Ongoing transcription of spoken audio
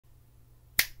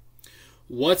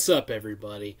What's up,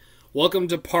 everybody? Welcome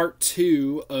to part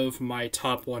 2 of my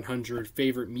top 100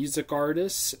 favorite music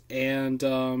artists, and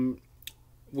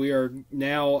we are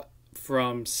now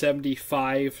from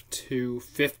 75 to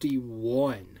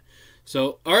 51.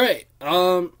 So, alright,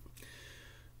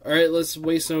 let's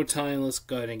waste no time, let's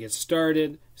go ahead and get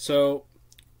started. So,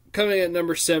 coming at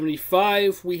number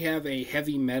 75, we have a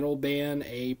heavy metal band,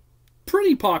 a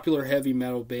pretty popular heavy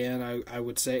metal band, I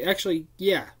would say. Actually,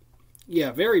 yeah,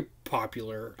 very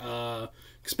popular,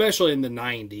 especially in the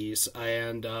 90s,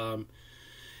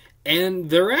 and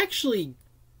they're actually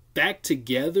back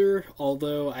together,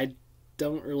 although I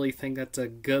don't really think that's a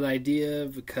good idea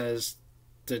because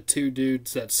the two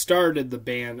dudes that started the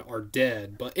band are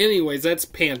dead. But anyways, that's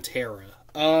Pantera.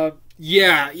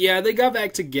 They got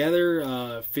back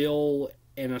together, Phil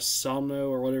Anselmo,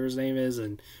 or whatever his name is,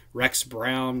 and Rex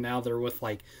Brown. Now they're with,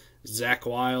 like, Zakk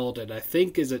Wylde, and I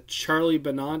think, is it Charlie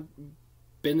Benante,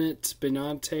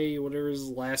 whatever his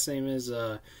last name is,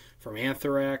 from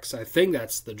Anthrax. I think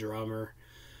that's the drummer.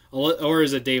 Or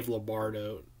is it Dave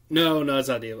Lombardo? No, it's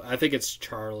not Dave. I think it's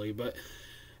Charlie, but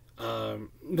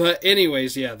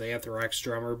anyways, yeah, the Anthrax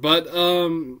drummer. But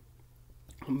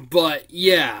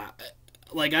yeah,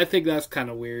 like, I think that's kind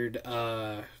of weird.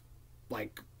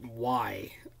 Like,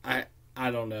 why? I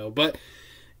don't know. But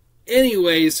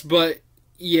anyways,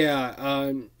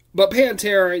 yeah, but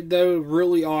Pantera, though,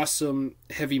 really awesome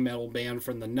heavy metal band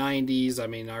from the 90s. I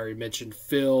mean, I already mentioned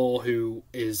Phil, who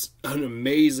is an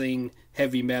amazing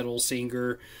heavy metal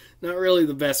singer. Not really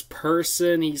the best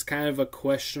person. He's kind of a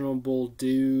questionable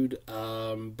dude,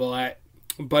 but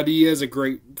he is a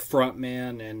great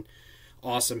frontman and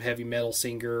awesome heavy metal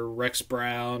singer, Rex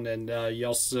Brown. And you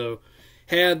also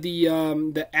had the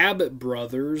Abbott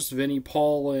brothers, Vinnie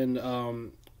Paul and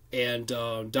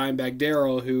Dimebag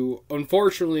Darrell, who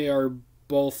unfortunately are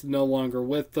both no longer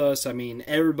with us. I mean,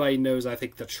 everybody knows, I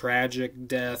think, the tragic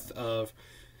death of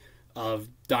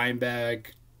Dimebag,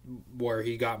 where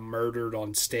he got murdered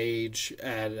on stage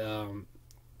at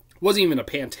wasn't even a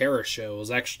Pantera show. It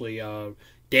was actually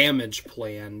Damage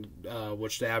Plan,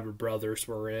 which the Abbott brothers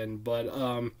were in, but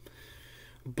that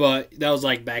was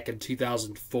like back in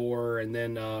 2004, and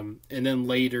then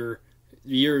later.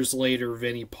 Years later,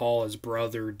 Vinnie Paul, his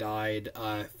brother, died,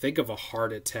 I think, of a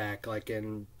heart attack, like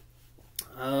in,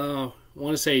 I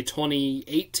want to say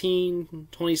 2017,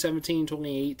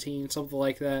 2018, something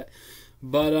like that.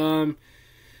 But,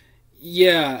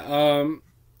 yeah,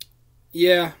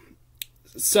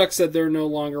 sucks that they're no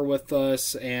longer with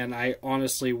us, and I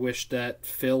honestly wish that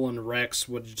Phil and Rex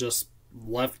would have just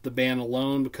left the band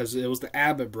alone, because it was the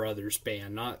Abbott Brothers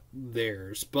band, not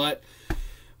theirs. But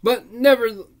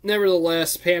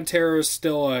nevertheless, Pantera is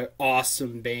still an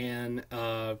awesome band,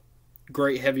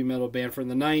 great heavy metal band from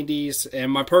the 90s,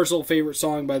 and my personal favorite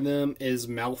song by them is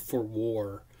Mouth for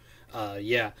War.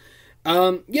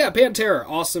 Pantera,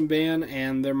 awesome band,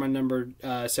 and they're my number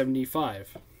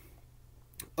 75.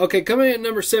 Okay, coming in at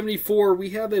number 74, we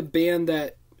have a band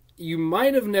that you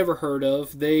might have never heard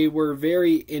of. They were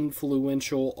very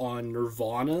influential on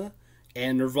Nirvana,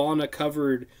 and Nirvana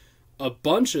covered a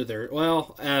bunch of their,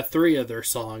 3 of their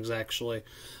songs, actually.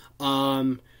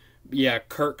 Kurt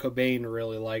Cobain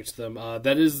really liked them.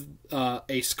 That is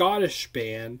a Scottish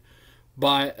band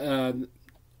by, the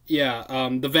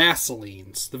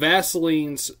Vaselines. The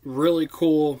Vaselines, really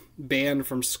cool band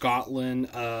from Scotland,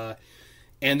 and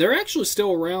they're actually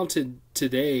still around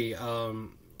today. I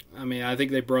mean, I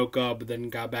think they broke up, but then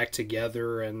got back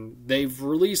together, and they've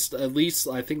released at least,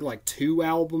 I think, like 2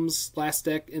 albums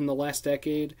in the last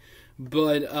decade.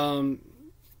 But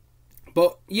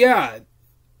yeah,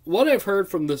 what I've heard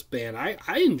from this band,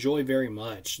 I enjoy very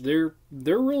much. They're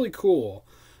really cool.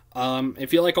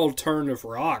 If you like alternative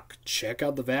rock, check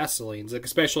out the Vaselines,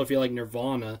 especially if you like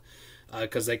Nirvana,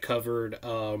 because they covered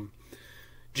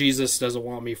Jesus Doesn't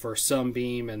Want Me for a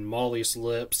Sunbeam and Molly's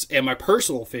Lips, and my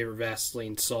personal favorite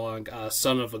Vaseline song,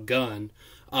 Son of a Gun,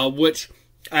 which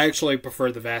I actually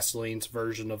prefer the Vaselines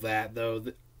version of that, though.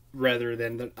 Rather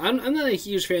than I'm not a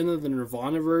huge fan of the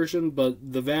Nirvana version,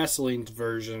 but the Vaselines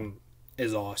version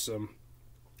is awesome.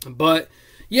 But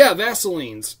yeah,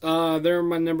 Vaselines, they're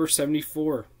my number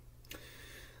 74.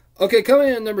 Okay, coming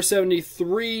in at number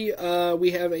 73,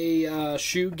 we have a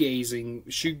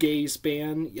shoegaze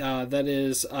band, that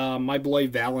is My Bloody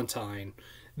Valentine.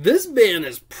 This band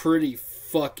is pretty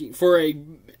fucking, for a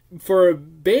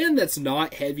band that's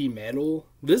not heavy metal,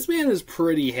 this band is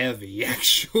pretty heavy,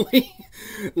 actually.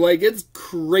 Like, it's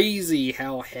crazy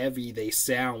how heavy they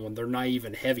sound when they're not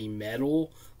even heavy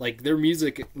metal. Like, their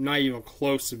music not even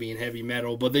close to being heavy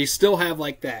metal, but they still have,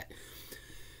 like, that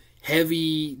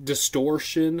heavy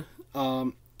distortion.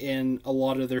 in a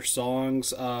lot of their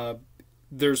songs.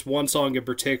 There's one song in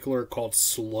particular called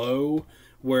Slow,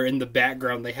 where in the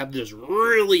background they have this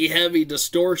really heavy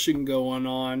distortion going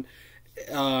on,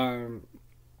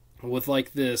 with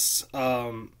like this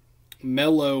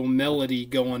mellow melody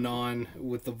going on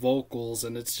with the vocals,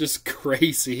 and it's just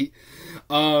crazy.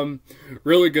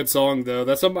 Really good song though.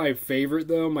 That's not my favorite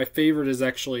though. My favorite is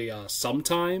actually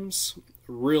Sometimes.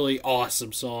 Really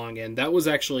awesome song, and that was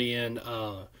actually in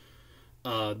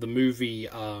the movie,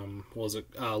 was it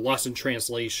Lost in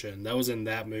Translation? That was in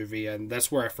that movie, and that's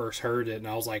where I first heard it, and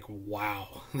I was like,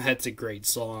 wow, that's a great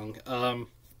song.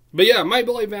 But yeah, My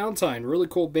Bloody Valentine, really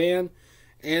cool band,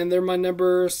 and they're my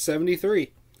number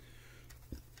 73.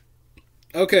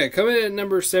 Okay, coming in at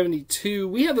number 72,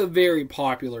 we have a very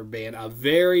popular band, a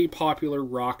very popular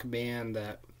rock band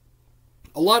that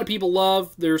a lot of people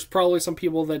love. There's probably some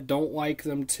people that don't like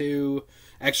them too.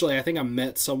 Actually, I think I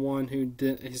met someone who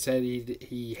he said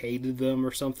he hated them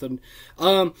or something.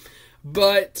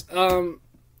 But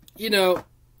you know,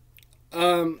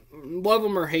 love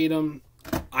them or hate them,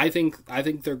 I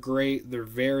think they're great. They're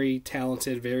very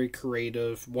talented, very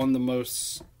creative. One of the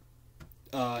most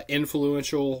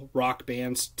influential rock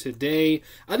bands today.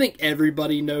 I think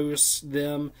everybody knows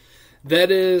them.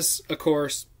 That is, of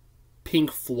course, Pink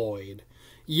Floyd.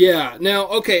 Yeah, now,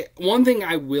 okay, one thing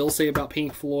I will say about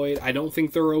Pink Floyd, I don't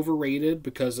think they're overrated,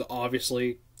 because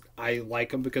obviously I like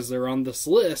them because they're on this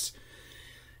list.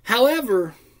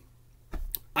 However,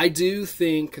 I do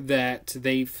think that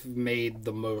they've made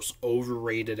the most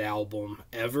overrated album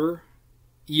ever.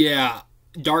 Yeah,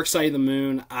 Dark Side of the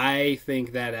Moon, I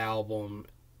think that album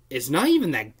is not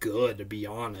even that good, to be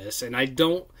honest. And I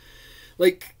don't,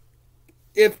 like,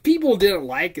 if people didn't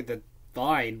like it, then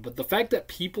fine. But the fact that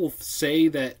people say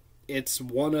that it's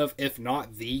one of, if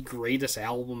not the greatest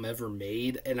album ever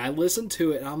made, and I listen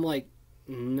to it and I'm like,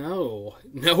 no,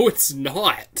 it's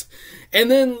not.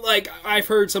 And then, like, I've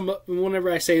heard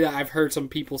whenever I say that, I've heard some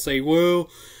people say, well,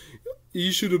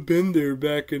 you should have been there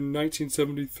back in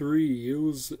 1973. It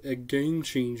was a game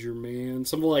changer, man.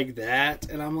 Something like that.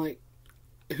 And I'm like,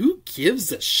 who gives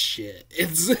a shit?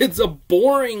 It's a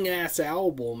boring ass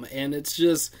album, and it's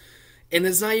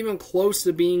not even close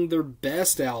to being their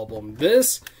best album.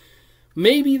 This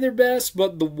may be their best,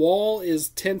 but The Wall is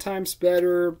 10 times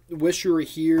better. Wish You Were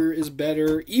Here is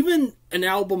better. Even an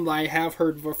album that I have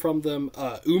heard from them,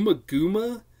 Uma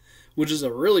Guma, which is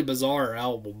a really bizarre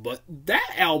album, but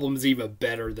that album's even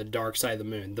better than Dark Side of the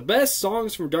Moon. The best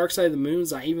songs from Dark Side of the Moon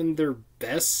is not even their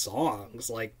best songs,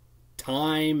 like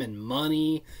Time and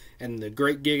Money and The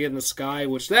Great Gig in the Sky,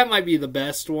 which that might be the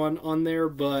best one on there,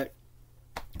 but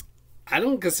I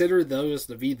don't consider those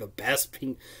to be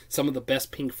some of the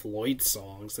best Pink Floyd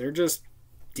songs. They're just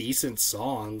decent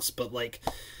songs, but like,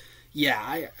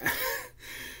 yeah,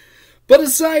 But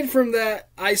aside from that,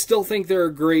 I still think they're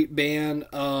a great band.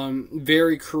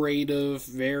 Very creative,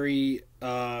 very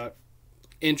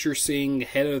interesting,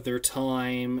 ahead of their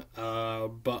time,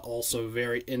 but also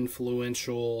very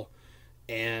influential.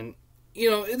 And, you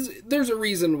know, there's a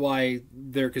reason why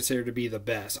they're considered to be the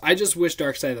best. I just wish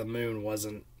Dark Side of the Moon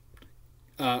wasn't,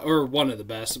 or one of the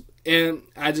best. And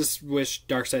I just wish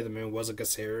Dark Side of the Moon wasn't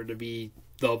considered to be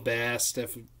the best,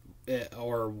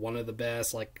 or one of the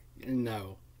best. Like,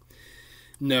 no.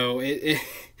 No,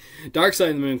 Dark Side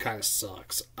of the Moon kind of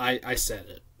sucks. I said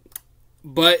it.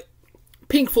 But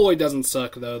Pink Floyd doesn't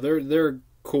suck, though. They're a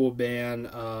cool band.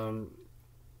 And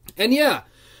yeah,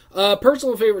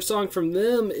 personal favorite song from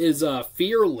them is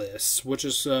Fearless, which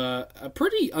is a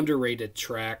pretty underrated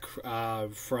track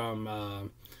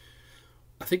from,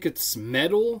 I think it's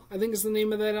Metal, I think is the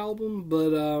name of that album. But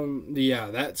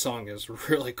yeah, that song is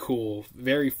really cool.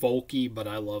 Very folky, but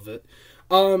I love it.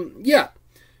 Yeah.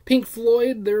 Pink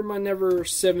Floyd, they're my number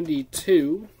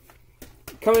 72.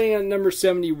 Coming in at number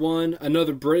 71,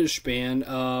 another British band,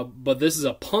 but this is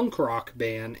a punk rock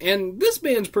band, and this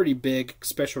band's pretty big,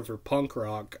 especially for punk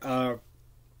rock. That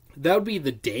would be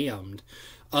The Damned.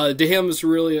 Damned is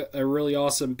really a really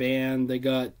awesome band. They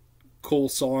got cool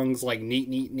songs like Neat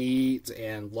Neat Neat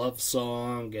and Love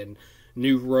Song and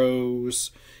New Rose,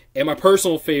 and my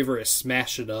personal favorite is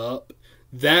Smash It Up.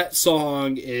 That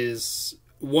song is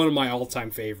one of my all-time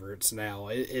favorites now.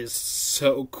 It is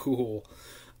so cool.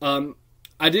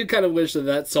 I did kind of wish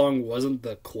that song wasn't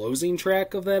the closing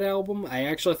track of that album. I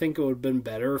actually think it would have been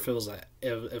better if it was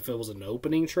if it was an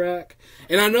opening track.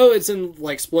 And I know it's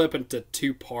split up into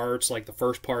two parts. Like the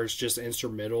first part is just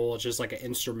instrumental. It's just like an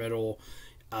instrumental,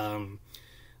 it's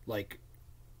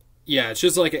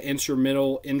just like an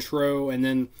instrumental intro, and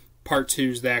then part two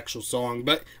is the actual song.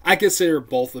 But I consider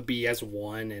both to be as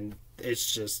one, and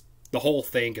it's just the whole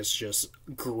thing is just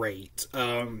great.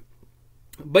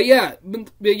 But yeah,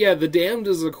 The Damned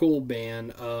is a cool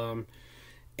band.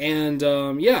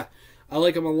 Yeah, I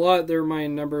like them a lot. They're my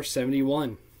number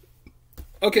 71.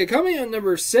 Okay, coming at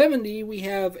number 70, we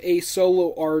have a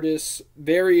solo artist,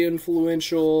 very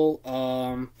influential,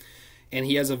 and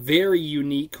he has a very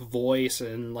unique voice,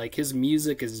 and like his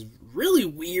music is really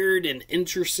weird and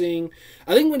interesting.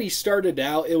 I think when he started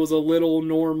out, it was a little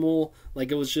normal,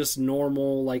 like it was just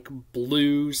normal, like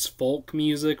blues, folk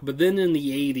music, but then in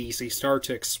the 80s, he started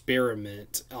to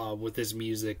experiment with his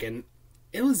music, and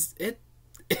it was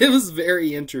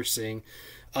very interesting,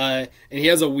 and he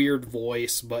has a weird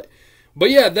voice, but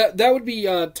yeah, that would be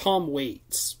Tom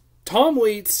Waits. Tom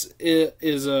Waits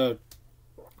is a,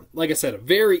 like I said, a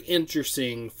very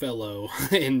interesting fellow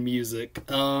in music.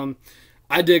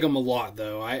 I dig him a lot,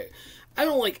 though. I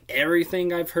don't like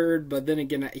everything I've heard, but then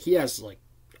again, he has like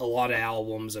a lot of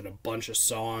albums and a bunch of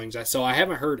songs, so I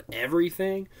haven't heard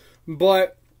everything,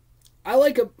 but I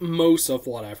like most of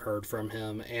what I've heard from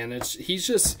him, and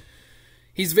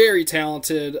he's very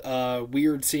talented,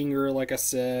 weird singer, like I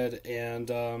said,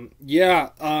 and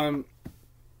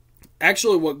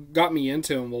actually what got me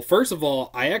into him, well, first of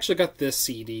all, I actually got this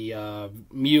CD,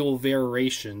 Mule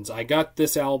Variations. I got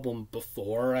this album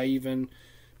before I even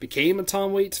became a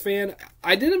Tom Waits fan.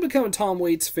 I didn't become a Tom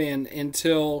Waits fan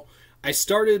until I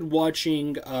started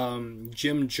watching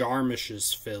Jim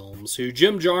Jarmusch's films.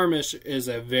 Jim Jarmusch is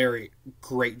a very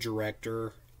great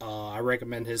director. I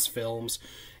recommend his films.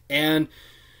 And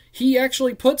he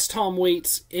actually puts Tom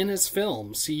Waits in his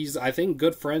films. He's, I think,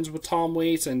 good friends with Tom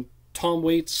Waits, and Tom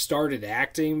Waits started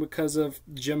acting because of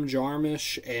Jim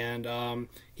Jarmusch, and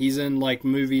he's in like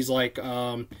movies like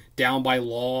Down by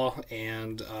Law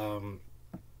and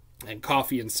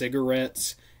Coffee and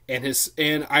Cigarettes.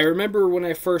 And I remember when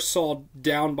I first saw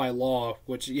Down by Law,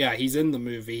 which, yeah, he's in the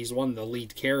movie. He's one of the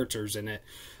lead characters in it.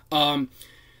 The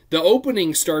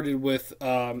opening started with,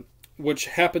 which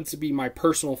happens to be my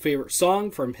personal favorite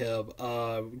song from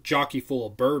him, Jockey Full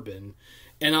of Bourbon.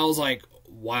 And I was like,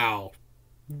 wow,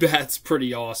 that's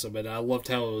pretty awesome. And I loved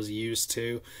how it was used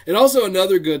too. And also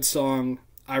another good song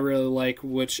I really like,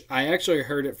 which I actually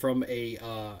heard it from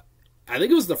I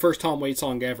think it was the first Tom Waits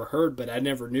song I ever heard, but I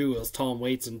never knew it was Tom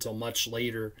Waits until much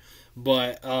later.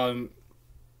 But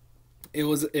it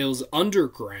was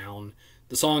Underground,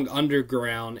 the song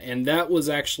Underground, and that was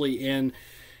actually in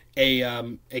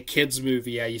a kids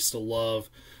movie I used to love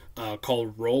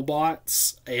called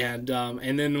Robots, and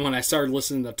then when I started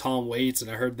listening to Tom Waits and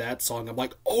I heard that song, I'm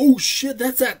like, oh shit,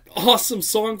 that's that awesome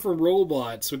song from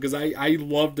Robots, because I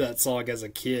loved that song as a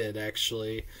kid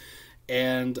actually,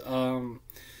 and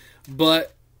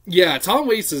but yeah, Tom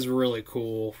Waits is really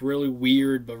cool, really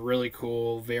weird but really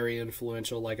cool, very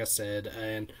influential, like I said.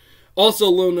 And also,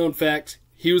 little known fact,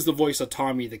 he was the voice of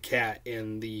Tommy the Cat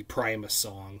in the Primus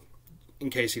song, in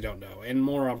case you don't know, and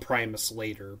more on Primus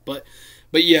later. But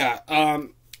yeah,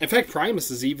 in fact,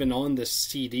 Primus is even on this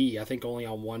CD. I think only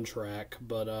on one track,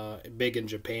 but big in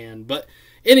Japan. But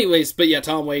anyways, but yeah,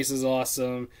 Tom Waits is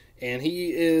awesome, and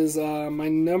he is my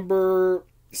number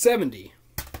 70.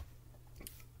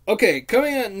 Okay,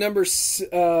 coming at number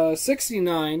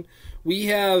 69, we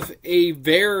have a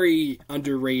very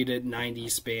underrated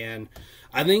 90s band.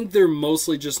 I think they're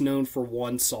mostly just known for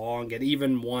one song and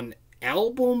even one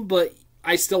album, but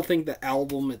I still think the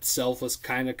album itself was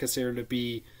kind of considered to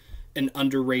be an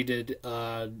underrated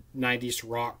 90s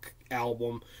rock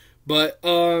album. But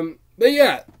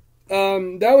yeah,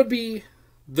 that would be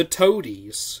the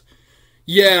Toadies.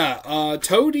 Yeah,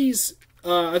 Toadies,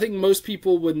 I think most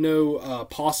people would know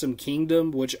Possum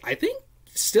Kingdom, which I think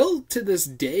still to this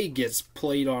day gets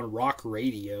played on rock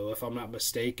radio, if I'm not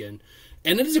mistaken.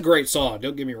 And it is a great song,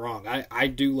 don't get me wrong. I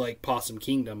do like Possum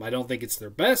Kingdom. I don't think it's their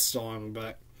best song,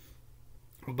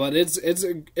 but it's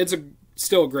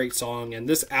still a great song. And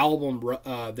this album,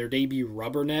 their debut,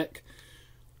 Rubberneck,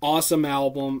 awesome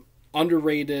album,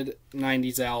 underrated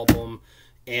 90s album.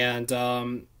 And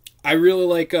I really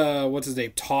like, what's his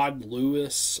name, Todd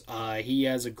Lewis. He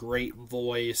has a great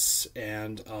voice,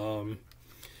 and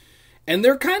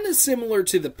they're kind of similar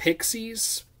to the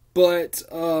Pixies, but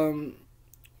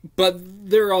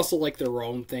they're also like their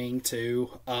own thing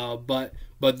too. But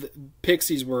the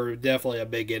Pixies were definitely a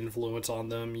big influence on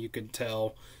them, you could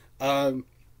tell. But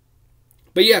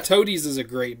yeah, Toadies is a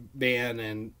great band,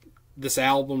 and this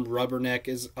album, Rubberneck,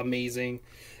 is amazing.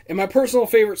 And my personal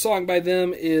favorite song by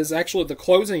them is actually the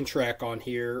closing track on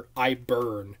here, I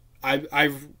Burn.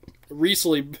 I've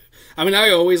recently, I mean, I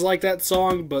always like that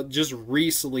song, but just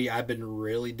recently I've been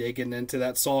really digging into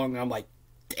that song, and I'm like,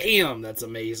 damn, that's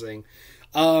amazing.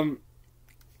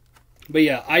 But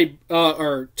yeah,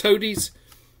 or Toadies,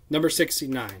 number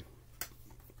 69.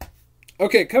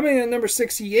 Okay, coming in at number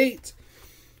 68,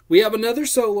 we have another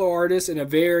solo artist and a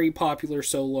very popular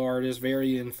solo artist,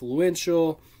 very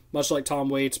influential, much like Tom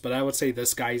Waits, but I would say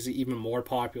this guy's even more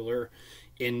popular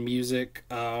in music.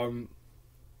 That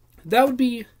would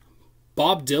be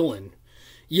Bob Dylan.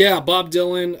 Yeah, Bob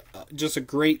Dylan, just a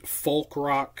great folk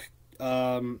rock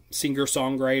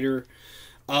singer-songwriter.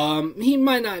 He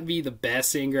might not be the best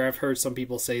singer. I've heard some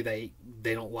people say they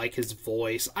don't like his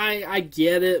voice. I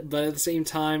get it, but at the same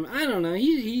time, I don't know.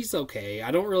 He's okay.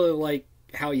 I don't really like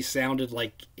how he sounded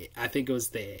like, I think it was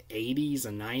the 80s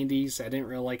and 90s. I didn't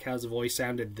really like how his voice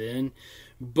sounded then.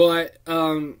 But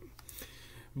in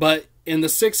the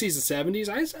 60s and 70s,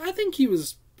 I think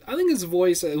his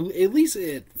voice, at least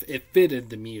it fitted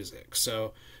the music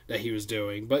so that he was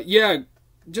doing. But yeah,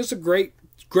 just a great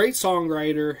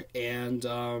songwriter, and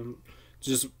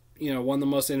just, one of the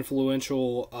most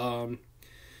influential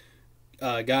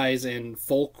guys in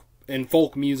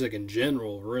folk music in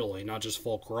general, really, not just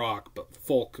folk rock, but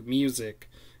folk music.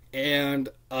 And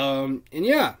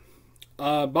yeah,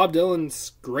 Bob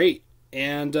Dylan's great.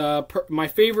 And my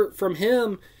favorite from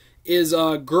him is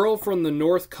Girl from the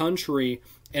North Country,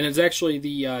 and it's actually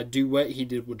the duet he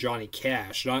did with Johnny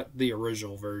Cash, not the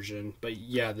original version, but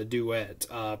yeah, the duet.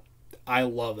 I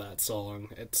love that song.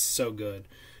 It's so good.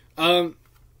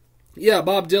 Yeah,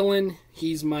 Bob Dylan,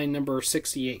 he's my number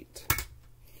 68.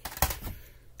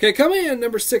 Okay, coming in at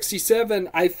number 67,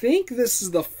 I think this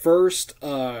is the first,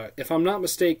 if I'm not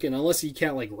mistaken, unless you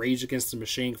count like Rage Against the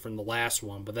Machine from the last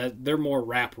one, but they're more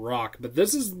rap rock. But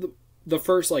this is the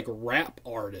first like rap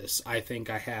artist I think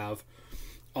I have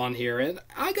on here, and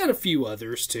I got a few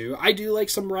others too. I do like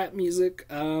some rap music,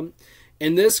 and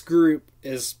this group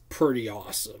is pretty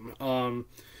awesome.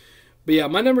 But yeah,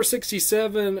 my number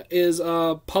 67 is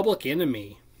Public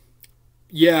Enemy.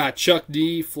 Yeah, Chuck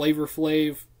D, Flavor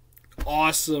Flav.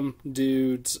 Awesome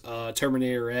dudes.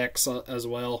 Terminator X as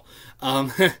well.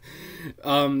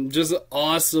 Just an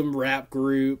awesome rap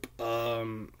group. I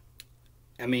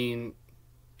mean,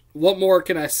 what more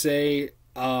can I say?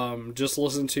 Just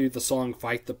listen to the song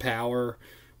Fight the Power,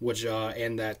 which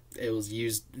and that it was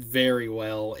used very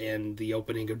well in the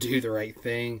opening of Do the Right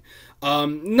Thing.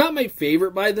 Not my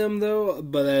favorite by them though,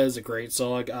 but that is a great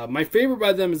song. My favorite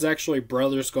by them is actually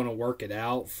Brothers Gonna Work It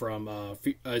Out from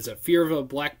is it Fear of a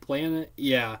Black Planet?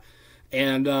 Yeah.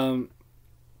 And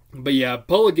but yeah,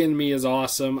 Public Enemy is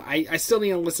awesome. I still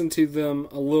need to listen to them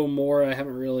a little more. I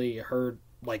haven't really heard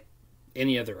like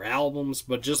any other albums,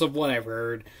 but just of what I've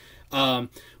heard.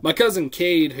 My cousin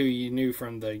Cade, who you knew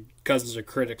from the Cousins of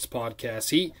Critics podcast,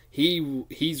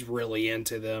 he's really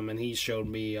into them, and he showed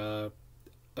me a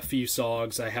few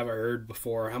songs I haven't heard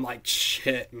before. I'm like,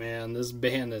 shit, man, this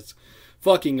band is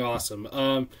fucking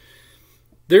awesome.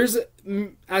 There's,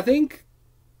 I think,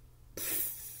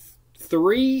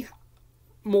 3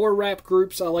 more rap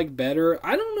groups I like better.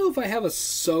 I don't know if I have a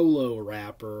solo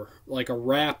rapper, like a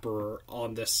rapper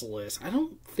on this list. I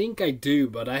don't think I do,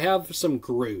 but I have some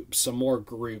more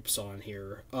groups on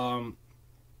here.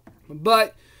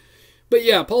 But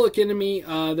yeah, Public Enemy,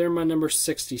 they're my number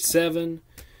 67.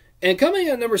 And coming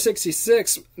at number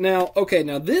 66, now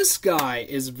this guy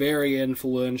is very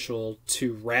influential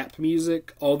to rap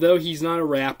music, although he's not a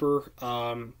rapper,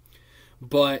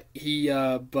 but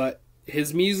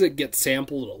his music gets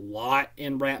sampled a lot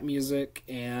in rap music,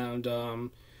 and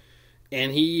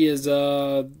he is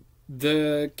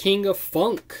the king of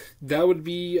funk. That would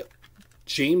be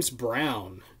James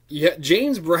Brown. Yeah,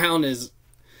 James Brown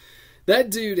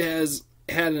that dude has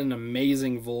had an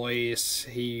amazing voice.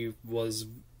 He was,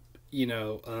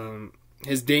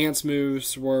 his dance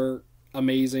moves were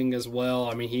amazing as well.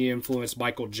 I mean, he influenced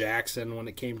Michael Jackson when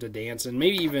it came to dancing,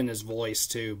 maybe even his voice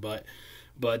too, but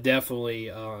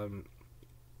definitely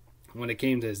when it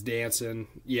came to his dancing,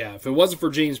 yeah, if it wasn't for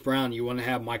James Brown, you wouldn't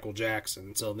have Michael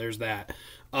Jackson, so there's that.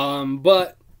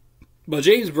 But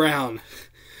James Brown,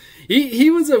 he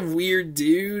was a weird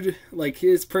dude. Like,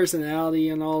 his personality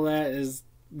and all that is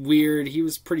weird. He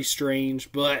was pretty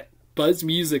strange, but his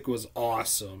music was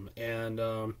awesome. And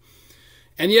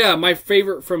yeah, my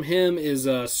favorite from him is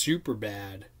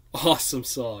Superbad. Awesome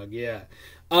song, yeah.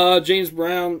 James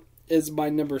Brown is my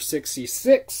number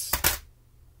 66.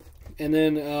 And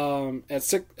then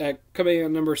coming in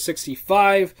at number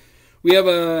 65, we have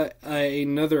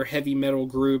another heavy metal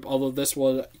group, although this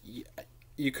one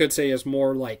you could say is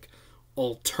more like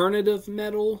alternative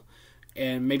metal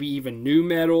and maybe even new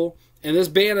metal. And this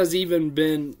band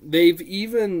they've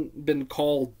even been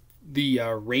called the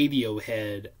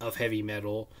Radiohead of heavy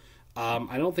metal. I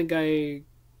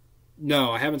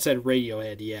haven't said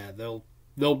Radiohead yet. They'll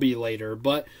they'll be later.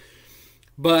 But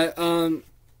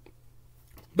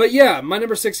yeah, my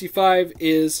number 65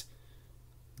 is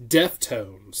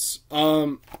Deftones.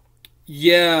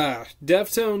 Yeah,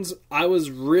 Deftones, I was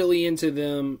really into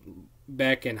them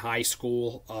back in high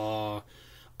school.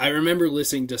 I remember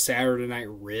listening to Saturday Night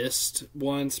Wrist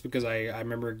once because I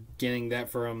remember getting that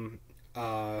from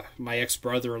my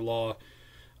ex-brother-in-law.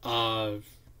 I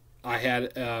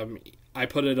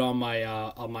put it on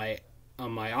my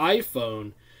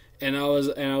iPhone, and I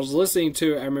was listening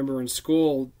to it. I remember in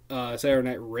school, Saturday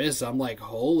Night Wrist. I'm like,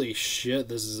 holy shit,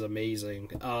 this is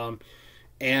amazing.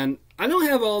 And I don't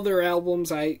have all their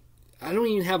albums. I don't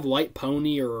even have White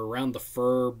Pony or Around the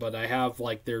Fur, but I have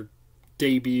like their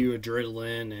debut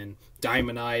Adrenaline and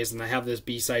Diamond Eyes, and I have this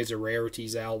B-Sides of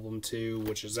Rarities album too,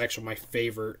 which is actually my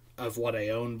favorite of what I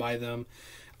own by them.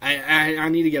 I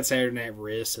need to get Saturday Night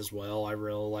Wrist as well. I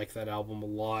really like that album a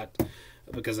lot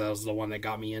because that was the one that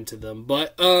got me into them.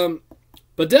 But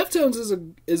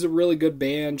Deftones is a really good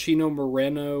band. Chino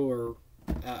Moreno, or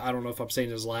I don't know if I'm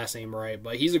saying his last name right,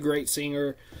 but he's a great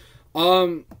singer.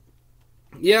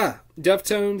 Yeah,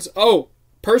 Deftones. Oh,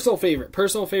 personal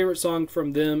favorite song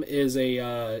from them is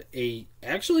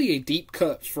actually a deep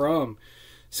cut from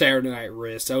Saturday Night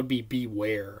Wrist. That would be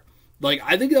Beware. Like,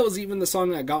 I think that was even the song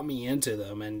that got me into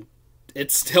them, and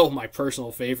it's still my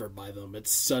personal favorite by them.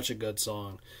 It's such a good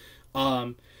song.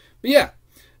 But yeah,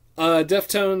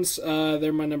 Deftones,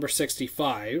 they're my number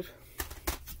 65.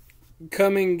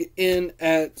 Coming in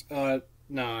at,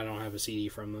 no, I don't have a CD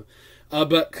from them.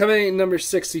 But coming in number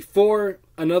 64,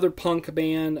 another punk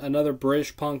band, another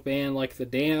British punk band like The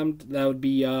Damned, that would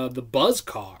be the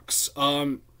Buzzcocks.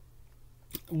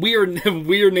 Weird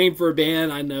name for a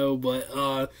band, I know, but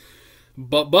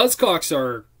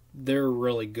Buzzcocks they're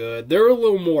really good. They're a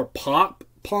little more pop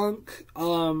punk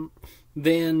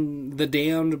than The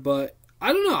Damned, but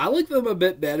I don't know, I like them a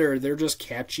bit better. They're just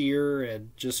catchier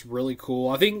and just really cool.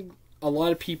 I think a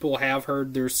lot of people have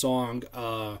heard their song,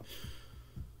 Ever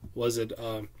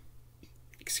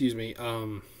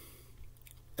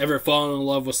Fallen in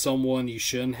Love with Someone You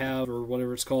Shouldn't Have, or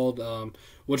whatever it's called,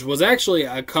 which was actually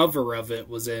a cover of it,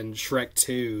 was in Shrek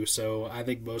 2, so I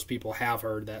think most people have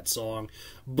heard that song.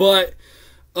 But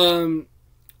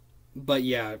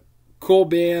yeah, cool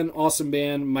band, awesome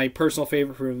band. My personal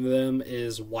favorite from them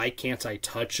is Why Can't I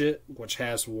Touch It, which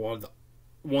has one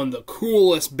of the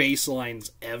coolest bass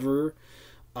lines ever.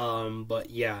 But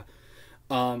yeah,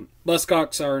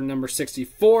 Buzzcocks are number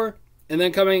 64. And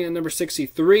then coming at number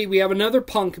 63, we have another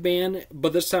punk band,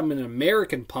 but this time an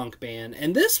American punk band.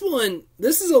 And this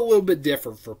is a little bit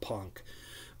different for punk.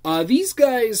 These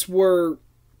guys were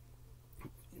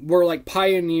like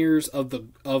pioneers of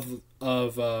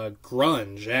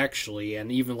grunge, actually, and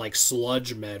even like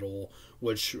sludge metal,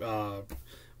 which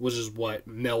is what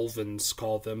Melvins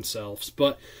call themselves.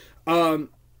 But that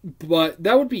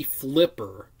would be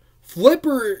Flipper.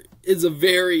 Flipper is a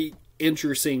very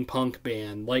interesting punk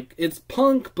band. Like, it's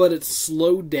punk, but it's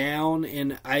slowed down,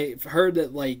 and I've heard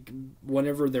that, like,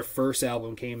 whenever their first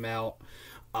album came out,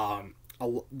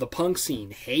 the punk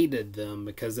scene hated them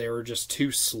because they were just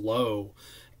too slow.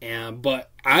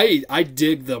 But I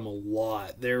dig them a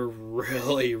lot. They're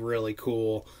really, really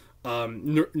cool.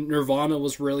 Nirvana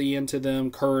was really into them.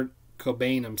 Kurt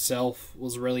Cobain himself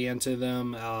was really into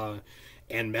them.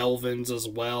 And Melvins as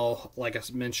well. Like I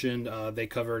mentioned, they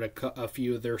covered a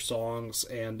few of their songs,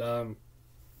 and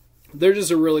they're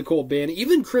just a really cool band.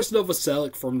 Even Chris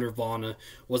Novoselic from Nirvana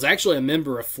was actually a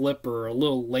member of Flipper a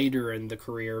little later in the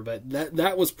career, but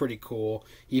that was pretty cool.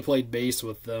 He played bass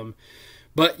with them.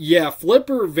 But yeah,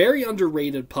 Flipper, very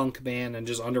underrated punk band, and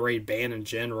just underrated band in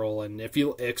general. And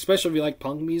especially if you like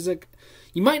punk music,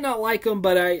 you might not like them,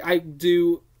 but I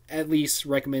do at least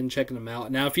recommend checking them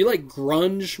out. Now, if you like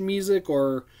grunge music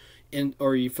or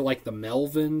you feel like the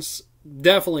Melvins,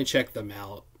 definitely check them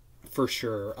out for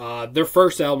sure. Their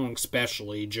first album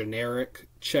especially, Generic,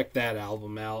 check that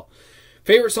album out.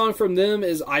 Favorite song from them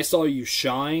is I Saw You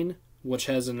Shine, which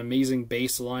has an amazing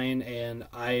bass line, and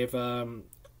I've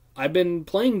been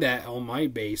playing that on my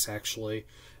bass actually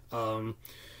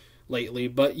lately.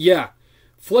 But yeah,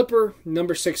 Flipper,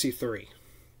 number 63.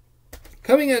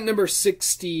 Coming at number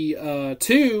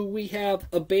 62, we have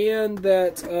a band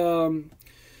that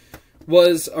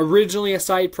was originally a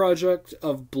side project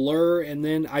of Blur, and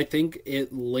then I think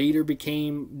it later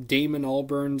became Damon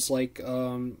Albarn's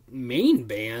main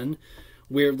band,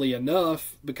 weirdly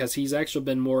enough, because he's actually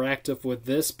been more active with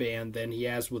this band than he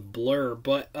has with Blur.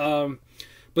 But that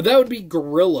would be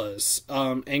Gorillaz,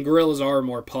 and Gorillaz are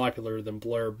more popular than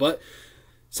Blur. But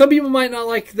Some people might not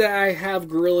like that I have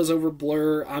Gorillaz over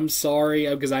Blur. I'm sorry,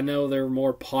 because I know they're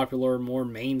more popular, more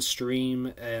mainstream,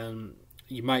 and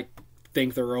you might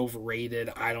think they're overrated.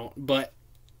 I don't, but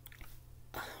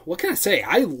what can I say?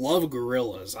 I love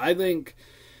Gorillaz. I think,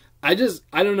 I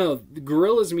don't know,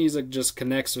 Gorillaz music just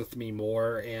connects with me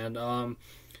more, and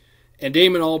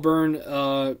Damon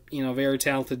Albarn, very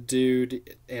talented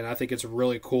dude, and I think it's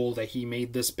really cool that he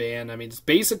made this band. I mean, it's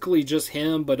basically just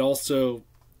him, but also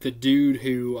the dude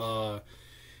who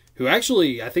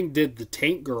actually I think did the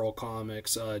Tank Girl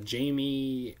comics,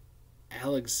 Jamie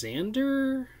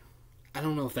Alexander. I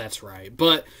don't know if that's right,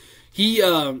 but he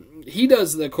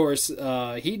does, of course,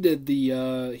 he did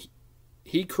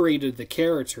he created the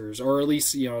characters, or at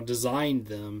least designed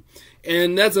them,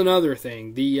 and that's another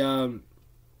thing.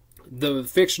 The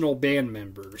fictional band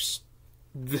members.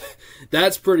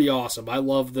 That's pretty awesome. I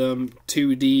love them.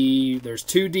 2D. There's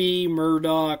 2D,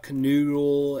 Murdoch,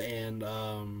 Noodle, and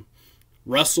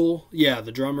Russell. Yeah,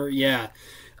 the drummer. Yeah.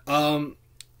 I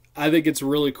think it's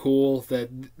really cool that,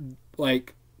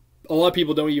 like, a lot of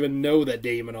people don't even know that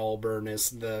Damon Albarn is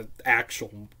the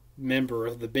actual member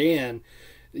of the band.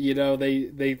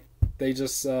 They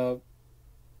just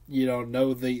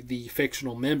know the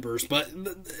fictional members, but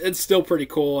it's still pretty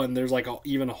cool, and there's like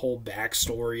even a whole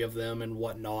backstory of them and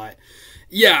whatnot.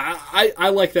 Yeah, I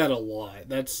like that a lot.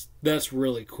 That's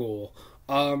really cool.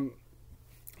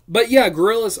 But yeah,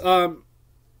 Gorillaz,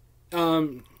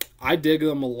 I dig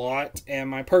them a lot, and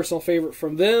my personal favorite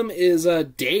from them is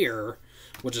Dare,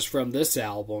 which is from this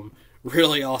album.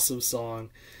 Really awesome song.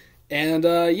 And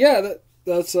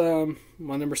that's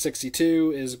my number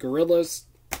 62 is Gorillaz.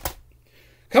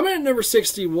 Coming at number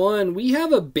 61, we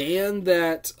have a band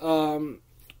that,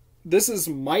 this is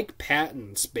Mike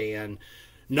Patton's band,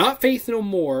 not Faith No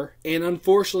More, and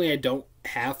unfortunately I don't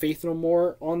have Faith No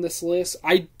More on this list.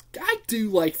 I do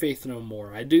like Faith No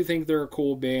More. I do think they're a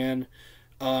cool band.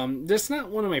 That's not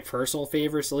one of my personal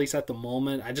favorites, at least at the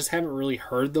moment. I just haven't really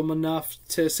heard them enough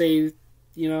to say,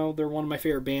 they're one of my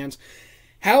favorite bands.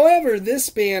 However, this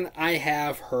band I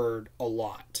have heard a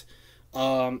lot.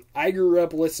 I grew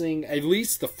up listening, at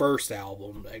least the first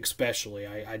album, especially,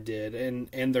 I did,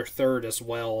 and their third as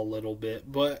well a little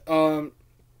bit. But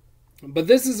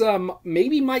this is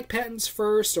maybe Mike Patton's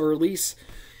first, or at least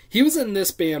he was in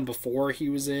this band before he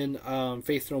was in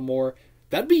Faith No More.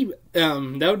 That would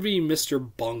be Mr.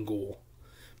 Bungle.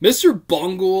 Mr.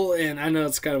 Bungle, and I know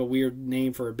it's kind of a weird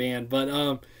name for a band,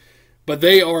 but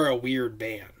they are a weird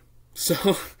band. So,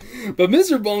 but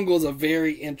Mr. Bungle is a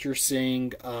very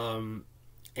interesting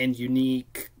and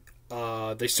unique.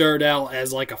 They started out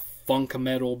as like a funk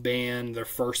metal band. Their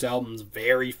first album's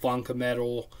very funk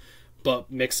metal,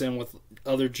 but mixed in with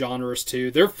other genres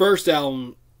too. Their first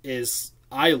album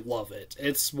I love it.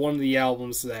 It's one of the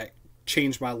albums that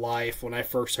changed my life. When I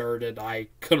first heard it, I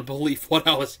couldn't believe what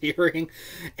I was hearing,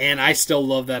 and I still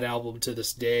love that album to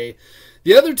this day.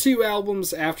 The other two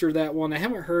albums after that one, I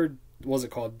haven't heard. Was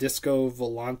it called Disco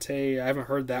Volante? I haven't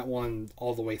heard that one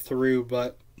all the way through,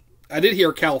 but I did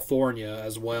hear California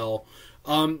as well.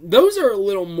 Those are a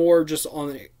little more just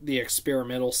on the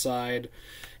experimental side.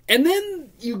 And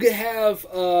then you have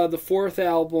the fourth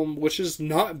album, which is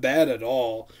not bad at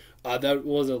all. That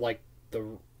was like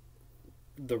the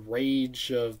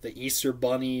Rage of the Easter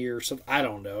Bunny or something. I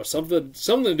don't know, something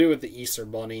to do with the Easter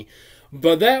Bunny.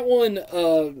 But that one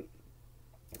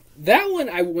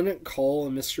I wouldn't call a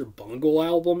Mr. Bungle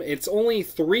album. It's only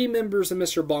 3 members of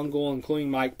Mr. Bungle,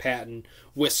 including Mike Patton,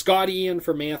 with Scott Ian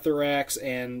from Anthrax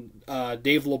and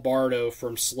Dave Lombardo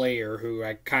from Slayer, who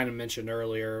I kind of mentioned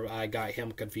earlier. I got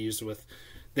him confused with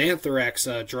the Anthrax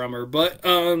drummer. But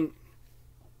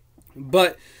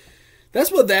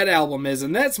that's what that album is,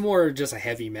 and that's more just a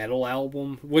heavy metal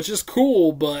album, which is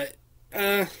cool, but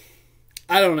I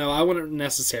don't know. I wouldn't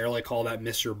necessarily call that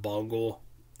Mr. Bungle.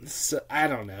 So, I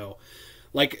don't know.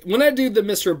 Like, when I do the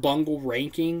Mr. Bungle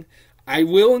ranking, I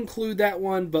will include that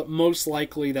one, but most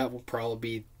likely that will probably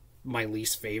be my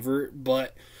least favorite.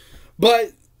 But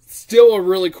still a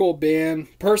really cool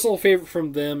band. Personal favorite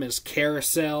from them is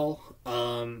Carousel.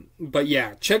 But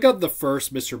yeah, check out the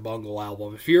first Mr. Bungle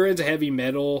album. If you're into heavy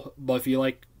metal, but if you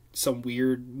like some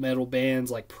weird metal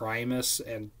bands like Primus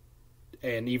and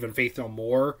even Faith No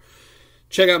More,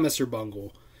 check out Mr.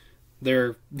 Bungle.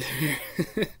 They're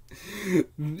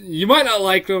you might not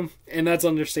like them, and that's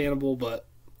understandable, but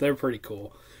they're pretty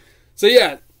cool. So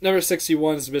yeah, number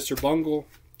 61 is Mr. Bungle.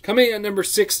 Coming in at number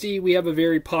 60, we have a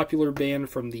very popular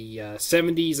band from the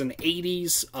 70s and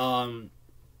 80s.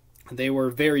 They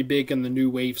were very big in the new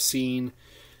wave scene,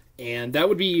 and that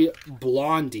would be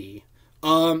Blondie.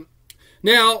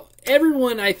 Now,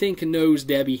 everyone I think knows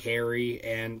Debbie Harry,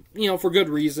 and for good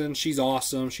reason. She's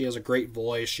awesome. She has a great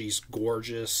voice. She's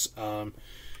gorgeous,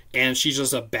 and she's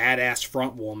just a badass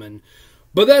front woman.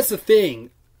 But that's the thing.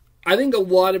 I think a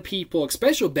lot of people,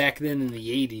 especially back then in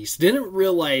the 80s, didn't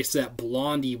realize that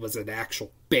Blondie was an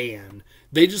actual band.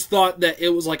 They just thought that it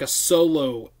was like a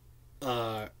solo,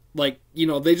 they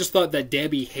just thought that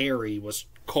Debbie Harry was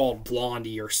called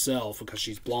Blondie herself because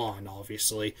she's blonde,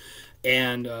 obviously.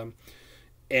 And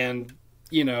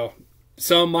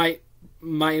some might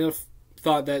have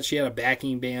thought that she had a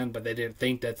backing band, but they didn't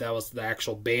think that that was the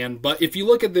actual band. But if you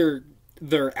look at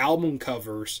their album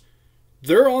covers,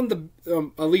 they're on the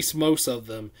at least most of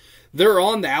them. They're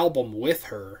on the album with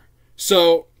her.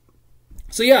 So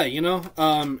yeah,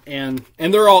 and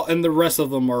they're all, and the rest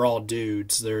of them are all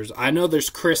dudes. I know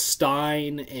there's Chris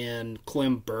Stein and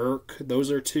Clem Burke. Those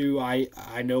are two I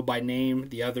know by name.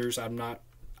 The others I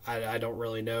don't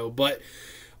really know. But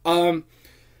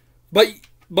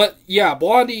yeah,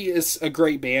 Blondie is a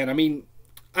great band. I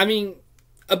mean,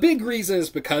 a big reason is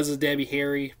because of Debbie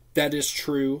Harry. That is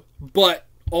true, but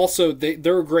also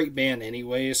they're a great band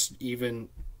anyways. Even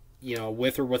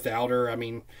with or without her. I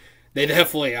mean, they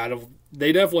definitely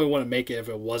wouldn't make it if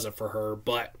it wasn't for her,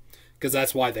 but because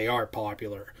that's why they are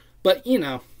popular. But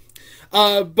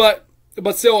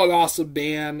but still an awesome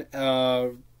band.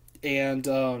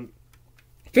 And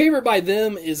favorite by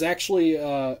them is actually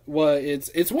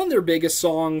it's one of their biggest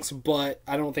songs, but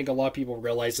I don't think a lot of people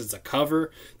realize it's a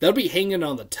cover. That'll be Hanging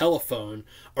on the Telephone,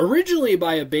 originally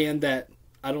by a band that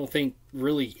I don't think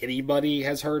really anybody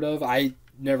has heard of. I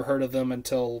never heard of them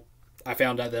until I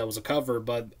found out that it was a cover,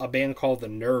 but a band called The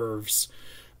Nerves.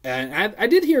 And I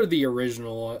did hear the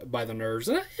original by The Nerves,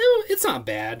 and it's not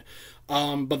bad,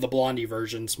 but the Blondie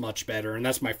version's much better, and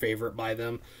that's my favorite by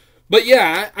them. But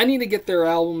yeah, I need to get their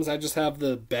albums. I just have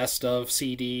the Best Of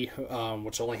CD,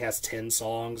 which only has 10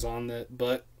 songs on it.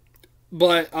 But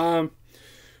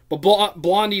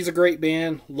Blondie's a great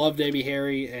band. Love Debbie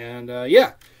Harry, and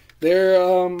yeah,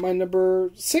 they're my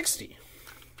number 60.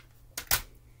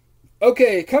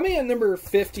 Okay, coming at number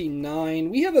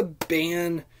 59, we have a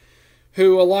band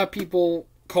who a lot of people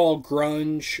call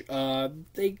grunge.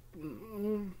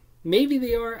 Maybe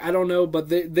they are, I don't know, but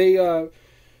they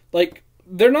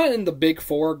they're not in the big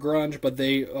four grunge, but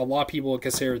a lot of people would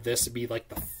consider this to be like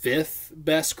the 5th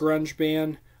best grunge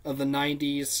band of the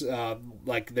 90s.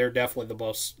 They're definitely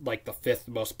the 5th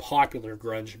most popular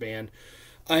grunge band.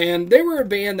 And they were a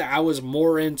band that I was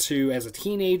more into as a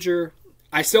teenager.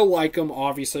 I still like them,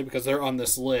 obviously, because they're on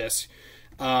this list.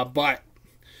 But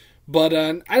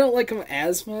I don't like them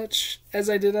as much as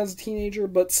I did as a teenager,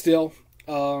 but still.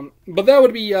 But that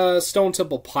would be Stone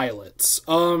Temple Pilots.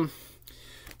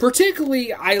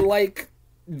 Particularly, I like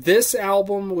this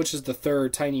album, which is the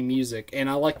 3rd, Tiny Music, and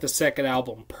I like the 2nd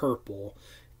album, Purple.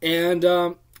 And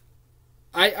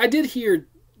I did hear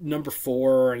number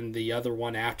 4 and the other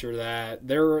one after that.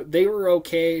 They were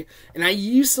okay, and I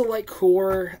used to like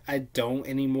Core. I don't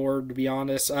anymore, to be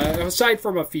honest. Aside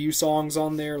from a few songs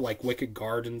on there, like Wicked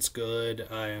Garden's good,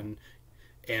 and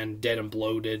Dead and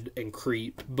Bloated and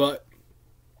Creep. But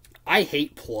I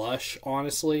hate Plush,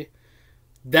 honestly.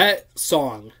 That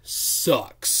song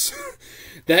sucks.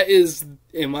 That is,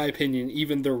 in my opinion,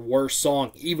 even their worst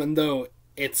song, even though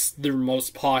it's their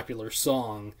most popular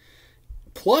song.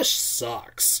 Plush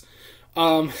sucks.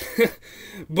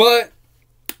 But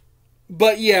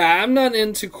yeah, I'm not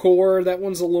into Core. That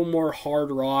one's a little more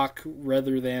hard rock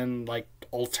rather than like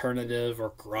alternative or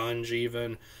grunge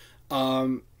even.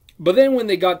 But then when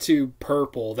they got to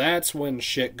Purple, that's when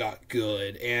shit got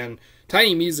good. And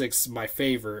Tiny Music's my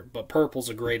favorite, but Purple's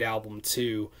a great album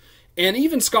too. And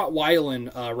even Scott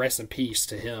Weiland, rest in peace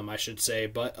to him, I should say.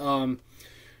 But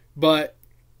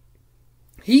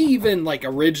he even,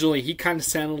 originally, he kind of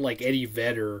sounded like Eddie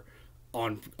Vedder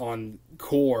on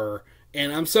Core.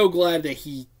 And I'm so glad that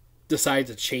he decided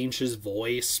to change his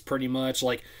voice, pretty much.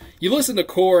 Like, you listen to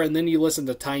Core and then you listen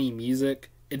to Tiny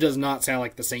Music, it does not sound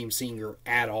like the same singer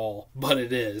at all, but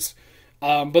it is.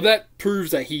 But that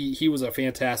proves that he was a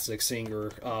fantastic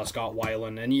singer, Scott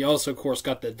Weiland. And he also, of course,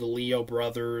 got the DeLeo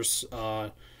brothers,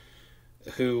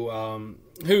 who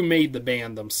made the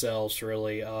band themselves,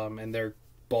 really. And they're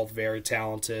both very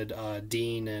talented,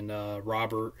 Dean and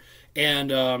Robert. And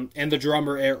the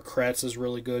drummer, Eric Kretz, is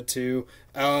really good, too.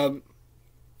 And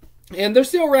they're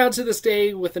still around to this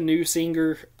day with a new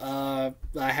singer. I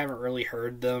haven't really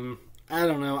heard them. I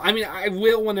don't know. I mean, I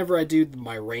will whenever I do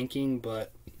my ranking,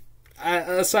 but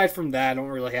aside from that, I don't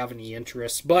really have any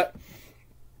interest. But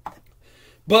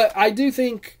I do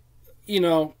think,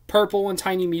 Purple and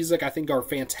Tiny Music, I think, are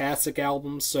fantastic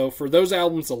albums. So for those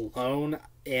albums alone,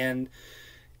 and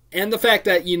And the fact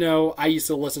that, you know, I used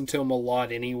to listen to them a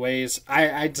lot anyways,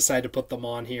 I decided to put them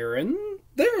on here, and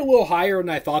they're a little higher than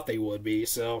I thought they would be,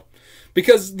 so,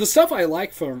 because the stuff I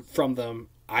like from them,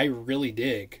 I really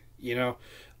dig, you know.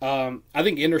 I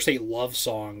think Interstate Love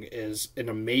Song is an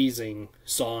amazing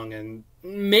song, and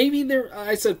maybe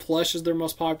I said Plush is their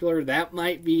most popular. That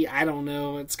might be, I don't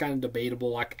know, it's kind of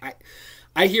debatable.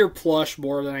 I hear Plush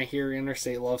more than I hear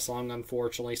Interstate Love Song,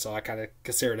 unfortunately, so I kind of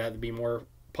consider that to be more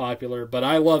popular, but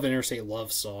I love Interstate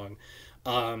Love Song.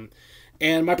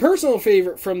 And my personal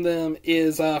favorite from them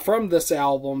is, from this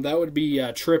album, that would be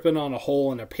Trippin' on a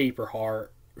Hole in a Paper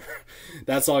Heart.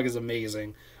 That song is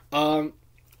amazing.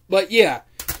 But yeah,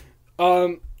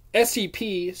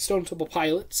 STP, Stone Temple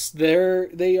Pilots,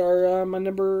 they are my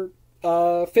number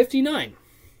 59.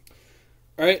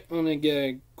 Alright, I'm going to get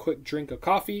a quick drink of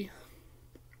coffee.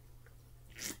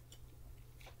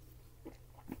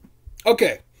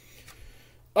 Okay.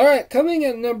 Alright, coming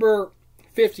at number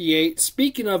 58,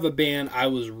 speaking of a band I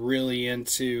was really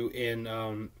into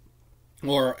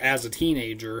or as a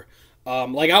teenager, I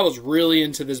was really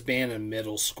into this band in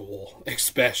middle school,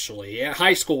 especially. At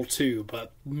high school too,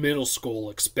 but middle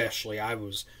school especially. I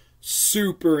was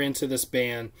super into this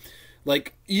band.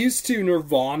 Used to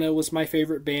Nirvana was my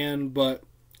favorite band, but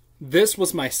this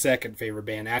was my second favorite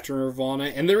band after Nirvana,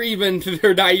 and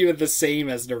they're not even the same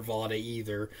as Nirvana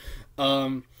either.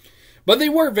 But they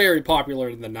were very popular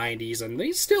in the 90s, and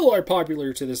they still are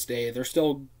popular to this day. They're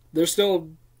still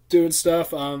doing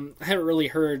stuff. I haven't really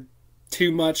heard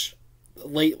too much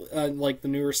late, the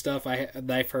newer stuff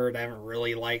I've heard. I haven't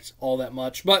really liked all that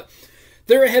much, but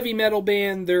they're a heavy metal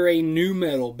band. They're a new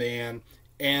metal band,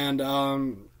 and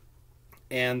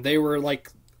they were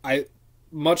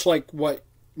much like what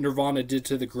Nirvana did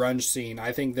to the grunge scene.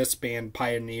 I think this band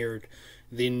pioneered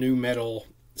the new metal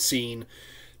scene.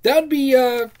 That would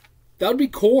be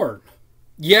Korn.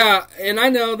 Yeah, and I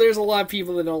know there's a lot of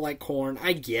people that don't like Korn.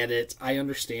 I get it. I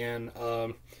understand.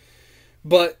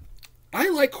 But I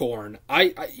like Korn.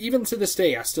 I even to this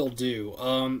day I still do.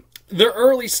 Their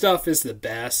early stuff is the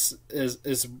best.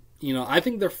 I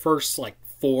think their first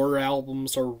 4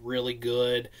 albums are really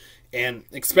good, and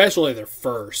especially their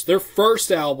first. Their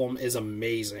first album is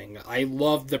amazing. I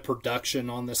love the production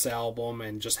on this album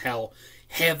and just how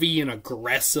heavy and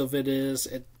aggressive it is.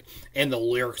 And the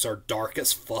lyrics are dark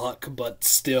as fuck, but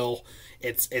still,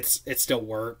 it still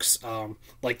works.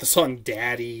 The song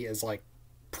 "Daddy" is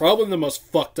probably the most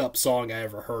fucked up song I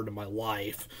ever heard in my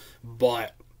life,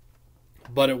 but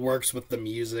it works with the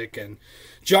music. And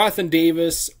Jonathan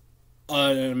Davis,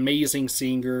 an amazing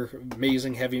singer,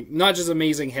 not just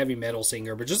amazing heavy metal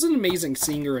singer, but just an amazing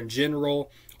singer in general.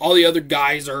 All the other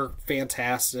guys are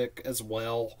fantastic as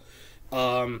well.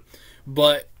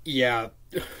 But yeah,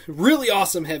 really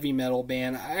awesome heavy metal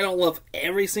band. I don't love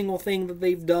every single thing that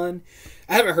they've done.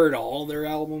 I haven't heard all their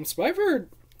albums, but I've heard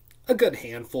a good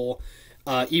handful.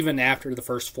 Even after the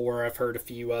first 4, I've heard a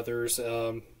few others.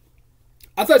 I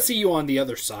thought "See You on the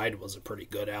Other Side" was a pretty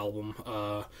good album.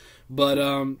 But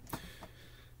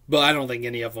I don't think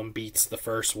any of them beats the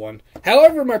first one.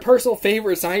 However, my personal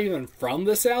favorite is not even from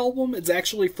this album. It's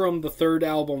actually from the third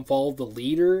album, Follow the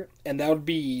Leader, and that would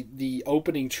be the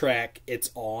opening track, "It's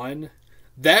On."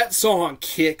 That song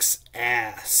kicks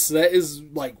ass. That is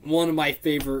one of my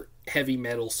favorite heavy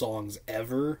metal songs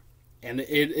ever, and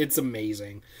it's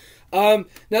amazing. Now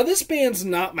this band's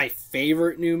not my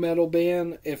favorite new metal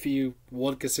band, if you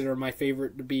would consider my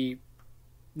favorite to be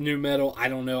new metal. I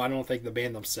don't know. I don't think the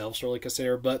band themselves really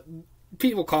consider, but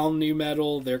people call them new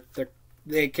metal.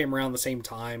 They came around the same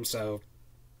time, so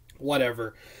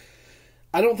whatever.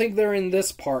 I don't think they're in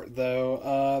this part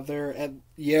though.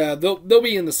 They'll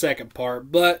be in the second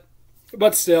part, but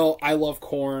still, I love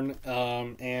Korn,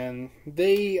 and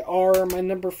they are my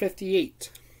number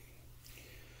 58.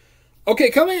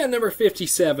 Okay, coming at number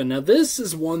 57. Now, this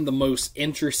is one of the most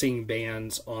interesting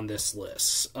bands on this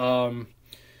list.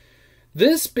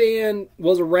 This band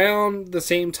was around the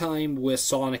same time with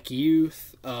Sonic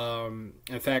Youth.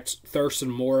 In fact, Thurston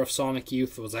Moore of Sonic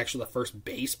Youth was actually the first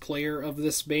bass player of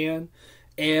this band.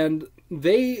 And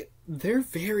they're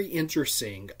very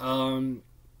interesting. I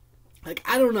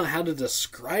don't know how to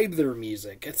describe their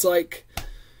music. It's I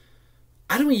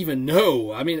don't even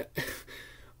know. I mean,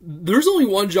 there's only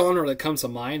one genre that comes to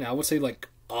mind. I would say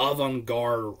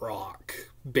avant-garde rock,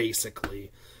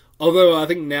 basically. Although I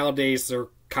think nowadays they're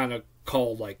kind of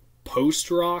called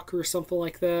post-rock or something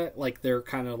like that. They're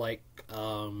kind of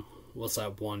what's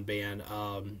that one band?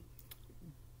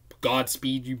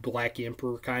 Godspeed You Black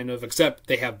Emperor, kind of. Except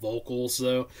they have vocals,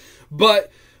 though.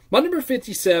 But my number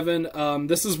 57,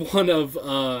 this is one of,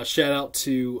 shout out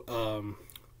to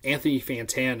Anthony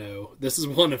Fantano. This is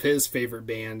one of his favorite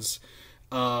bands.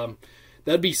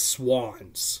 That'd be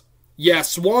Swans. Yeah,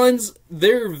 Swans,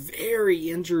 they're very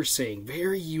interesting,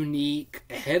 very unique,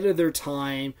 ahead of their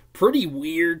time, pretty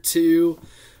weird too,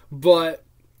 but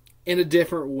in a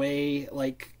different way.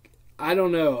 Like, I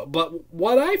don't know. But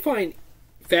what I find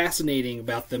fascinating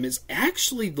about them is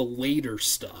actually the later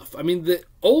stuff. I mean, the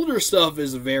older stuff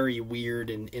is very weird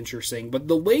and interesting, but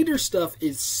the later stuff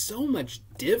is so much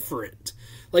different.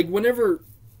 Like, whenever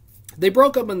they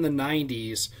broke up in the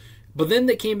 90s, but then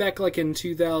they came back like in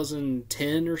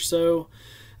 2010 or so,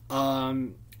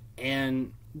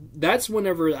 and that's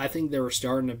whenever I think they were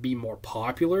starting to be more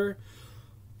popular.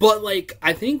 But, like,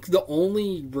 I think the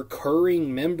only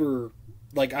recurring member,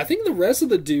 like, I think the rest of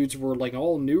the dudes were, like,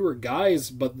 all newer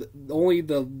guys, but only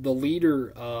the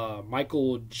leader,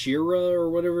 Michael Gira, or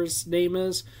whatever his name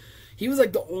is, he was,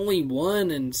 like, the only one,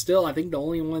 and still, I think the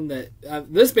only one that,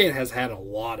 this band has had a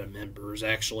lot of members,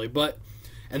 actually,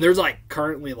 and there's, like,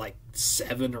 currently, like,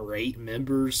 7 or 8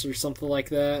 members or something like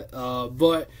that,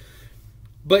 but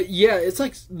yeah, it's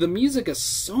like, the music is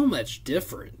so much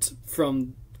different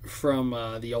from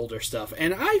the older stuff,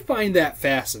 and I find that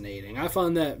fascinating. I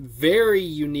find that very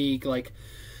unique, like,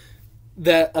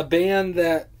 that a band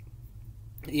that,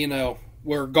 you know,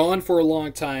 were gone for a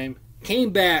long time,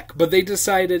 came back, but they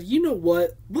decided, you know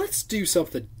what, let's do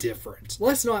something different.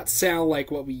 Let's not sound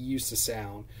like what we used to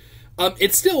sound.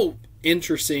 It's still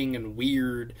interesting and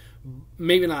weird,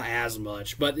 maybe not as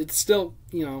much, but it's still,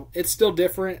 you know, it's still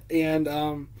different, and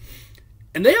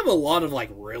they have a lot of, like,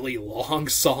 really long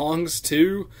songs,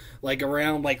 too. Like,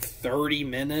 around, like, 30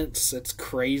 minutes. It's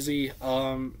crazy.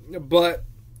 But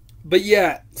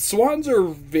yeah, Swans are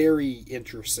very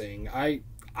interesting. I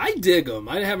dig them.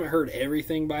 I haven't heard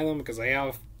everything by them, because they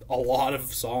have a lot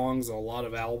of songs, a lot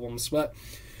of albums. But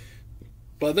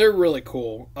they're really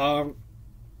cool.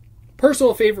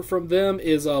 Personal favorite from them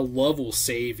is Love Will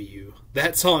Save You.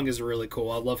 That song is really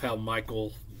cool. I love how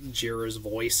Michael Gira's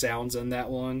voice sounds in that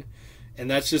one. And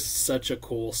that's just such a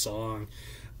cool song.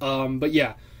 But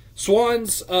yeah,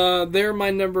 Swans, they're my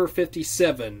number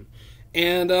 57.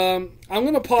 And I'm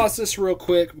going to pause this real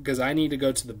quick because I need to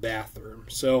go to the bathroom.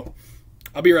 So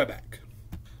I'll be right back.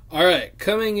 Alright,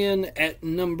 coming in at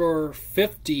number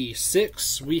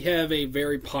 56, we have a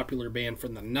very popular band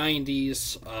from the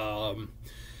 90s.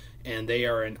 And they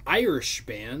are an Irish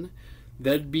band.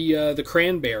 That'd be the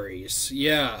Cranberries.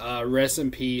 Yeah, rest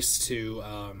in peace to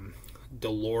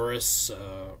Dolores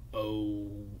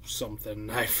something.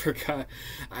 I forgot.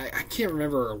 I can't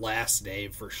remember her last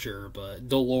name for sure, but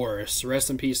Dolores,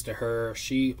 rest in peace to her.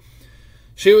 She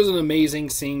was an amazing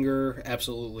singer,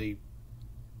 absolutely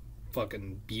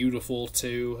fucking beautiful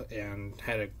too, and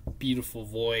had a beautiful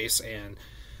voice, and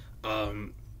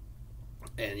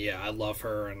yeah, I love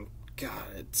her, and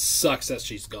God, it sucks that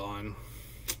she's gone.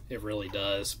 It really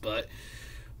does, but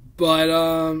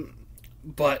awesome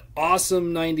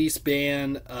 90s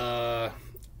band. I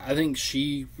think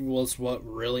she was what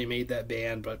really made that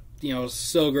band, but, you know,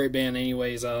 still a great band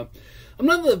anyways. I'm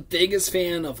not the biggest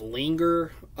fan of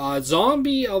Linger.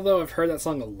 Zombie, although I've heard that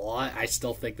song a lot, I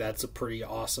still think that's a pretty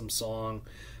awesome song.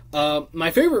 My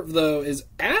favorite, though, is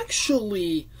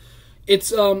actually,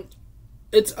 it's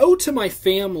Ode to My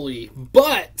Family,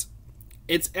 but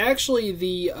it's actually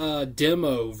the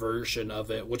demo version of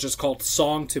it, which is called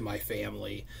Song to My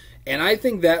Family. And I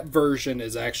think that version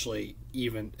is actually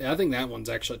I think that one's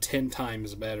actually 10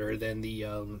 times better than the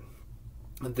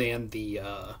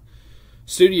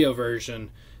studio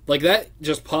version. Like, that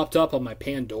just popped up on my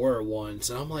Pandora once,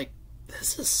 and I'm like,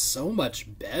 this is so much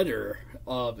better.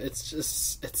 It's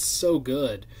so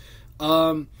good.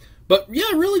 But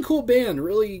yeah, really cool band,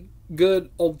 really good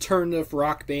alternative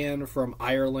rock band from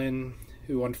Ireland,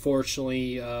 who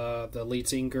unfortunately, the lead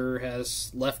singer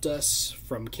has left us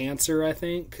from cancer, I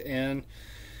think, and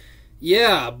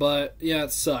yeah,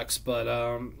 it sucks,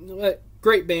 but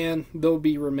great band, they'll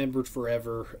be remembered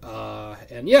forever,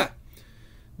 and yeah,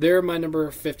 they're my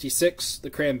number 56, the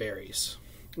Cranberries.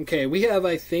 Okay, we have,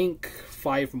 I think,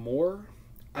 5 more,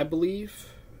 I believe,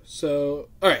 so,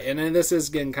 alright, and then this is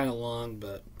getting kind of long,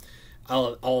 but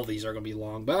all of these are going to be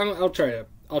long, but I'll try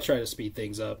to speed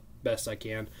things up best I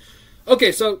can.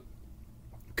 Okay, so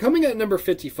coming at number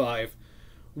 55,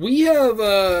 we have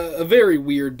a very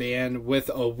weird band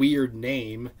with a weird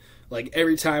name. Like,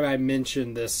 every time I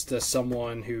mention this to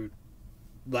someone who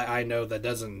I know that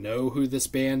doesn't know who this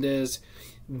band is,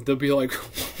 they'll be like,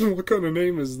 what kind of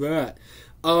name is that?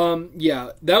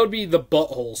 Yeah, that would be the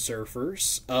Butthole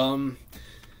Surfers.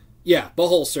 Yeah,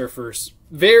 Butthole Surfers.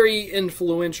 Very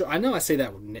influential. I know I say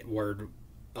that word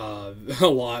a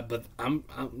lot, but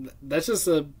that's just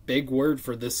a big word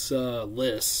for this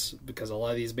list because a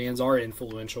lot of these bands are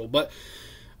influential. But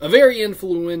a very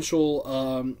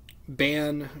influential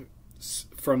band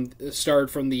started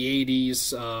from the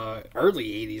 80s, early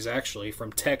 80s actually,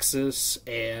 from Texas,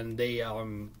 and they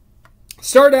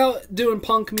started out doing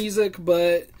punk music,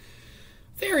 but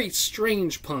very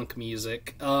strange punk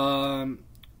music.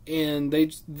 And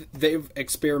they've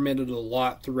experimented a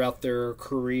lot throughout their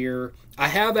career. I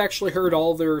have actually heard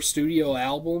all their studio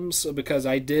albums because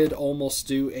I did almost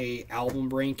do a album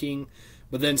ranking,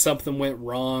 but then something went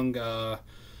wrong. Oh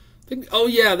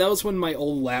yeah, that was when my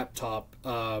old laptop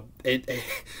it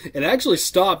actually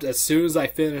stopped as soon as I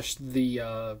finished the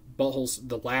last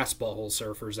Butthole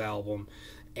Surfers album,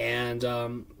 and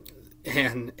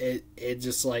it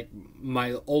just like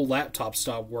my old laptop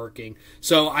stopped working,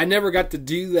 so I never got to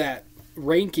do that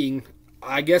ranking.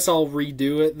 I guess I'll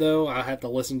redo it though. I have to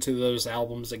listen to those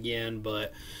albums again,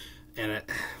 I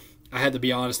had to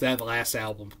be honest, that last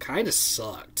album kind of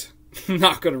sucked.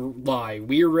 Not gonna lie,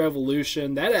 Weird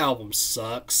Revolution, that album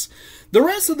sucks. The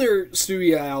rest of their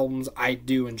studio albums I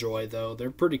do enjoy though; they're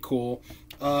pretty cool.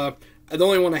 The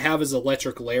only one I have is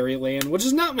Electric Larryland, which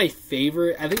is not my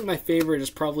favorite. I think my favorite is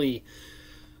probably,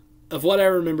 of what I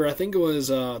remember, I think it was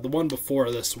the one before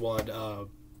this one,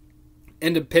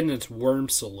 Independence Worm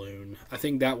Saloon. I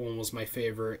think that one was my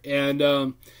favorite,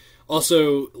 and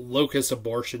also Locust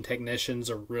Abortion Technicians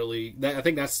are really. I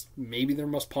think that's maybe their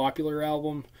most popular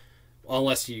album.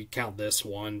 Unless you count this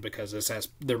one, because this has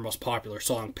their most popular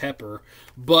song, Pepper.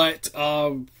 But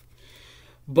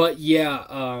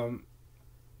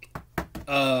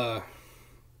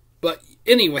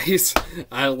anyways,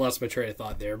 I lost my train of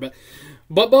thought there. But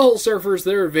Butthole Surfers,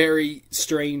 they're a very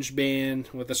strange band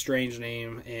with a strange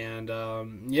name. And,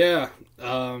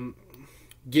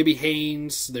 Gibby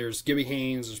Haynes, there's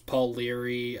Paul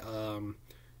Leary,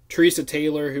 Teresa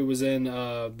Taylor, who was in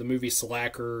the movie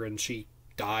Slacker, and she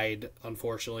died,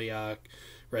 unfortunately.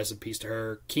 Rest in peace to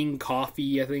her. King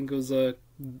Coffee, I think it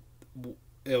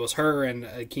was her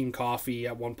and King Coffee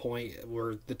at one point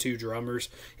were the two drummers.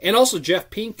 And also Jeff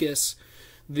Pincus,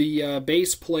 the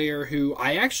bass player, who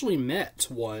I actually met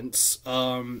once.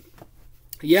 I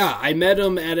met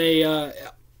him at it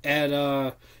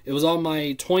was on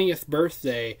my 20th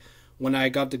birthday when I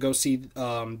got to go see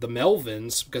the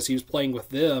Melvins, because he was playing with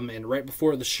them, and right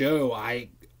before the show,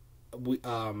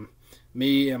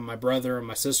 me and my brother and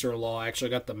my sister-in-law actually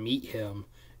got to meet him,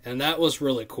 and that was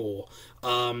really cool.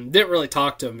 Didn't really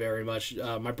talk to him very much.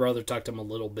 My brother talked to him a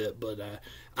little bit, but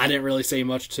I didn't really say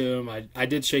much to him. I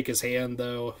did shake his hand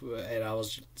though, and I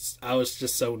was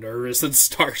just so nervous and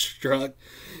starstruck.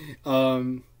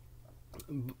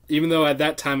 Even though at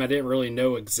that time I didn't really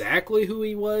know exactly who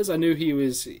he was. I knew he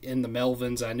was in the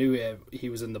Melvins. I knew he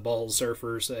was in the Butthole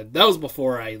Surfers. That was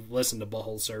before I listened to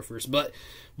Butthole Surfers, but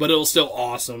it was still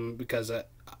awesome because I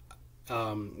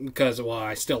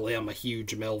still am a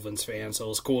huge Melvins fan, so it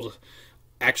was cool to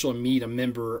actually meet a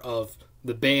member of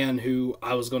the band who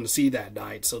I was going to see that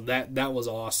night. So that was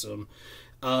awesome.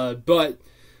 But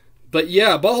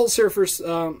yeah, Butthole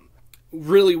Surfers,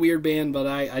 really weird band, but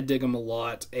I dig them a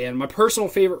lot. And my personal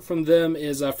favorite from them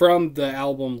is from the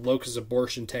album Locust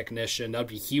Abortion Technician. That'd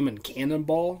be Human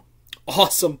Cannonball.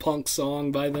 Awesome punk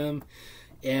song by them.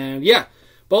 And yeah,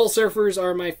 Butthole Surfers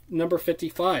are my number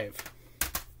 55.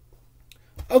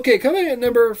 Okay, coming at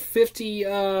number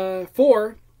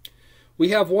 54, we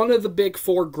have one of the big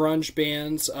four grunge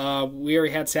bands. We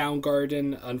already had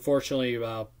Soundgarden. Unfortunately,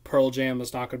 Pearl Jam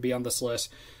is not going to be on this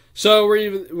list. So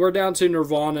we're down to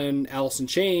Nirvana and Alice in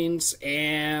Chains,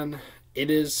 and it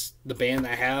is the band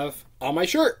I have on my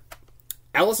shirt.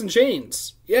 Alice in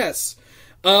Chains, yes.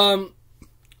 I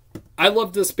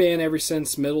loved this band ever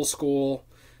since middle school.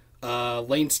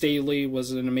 Lane Staley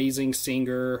was an amazing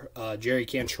singer. Jerry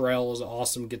Cantrell is an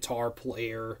awesome guitar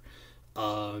player.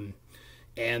 And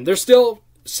they're still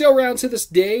around to this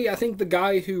day. I think the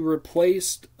guy who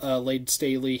replaced Lane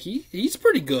Staley, he's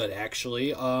pretty good,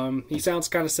 actually. He sounds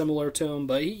kind of similar to him,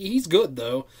 but he's good,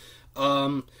 though.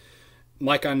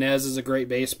 Mike Inez is a great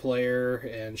bass player,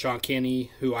 and Sean Kinney,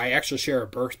 who I actually share a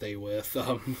birthday with,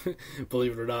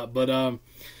 believe it or not.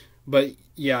 But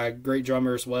yeah, great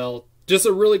drummer as well. Just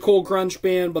a really cool grunge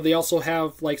band, but they also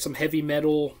have like some heavy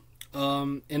metal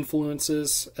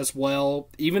influences as well,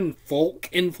 even folk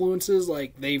influences.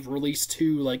 Like they've released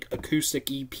 2 like acoustic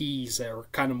EPs that are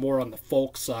kind of more on the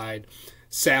folk side,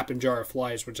 Sap and Jar of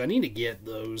Flies, which I need to get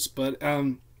those. But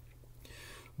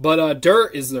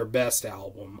Dirt is their best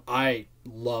album. I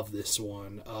love this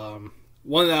one.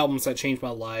 One of the albums that changed my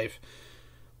life.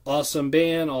 Awesome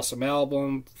band, awesome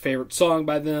album. Favorite song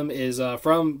by them is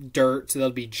from Dirt, so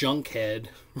that'll be Junkhead.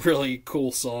 Really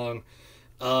cool song.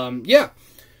 Yeah.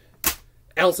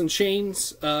 Alice in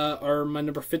Chains are my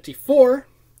number 54.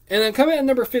 And then coming at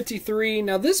number 53,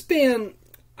 now this band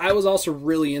I was also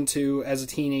really into as a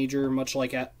teenager, much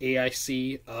like at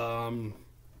AIC.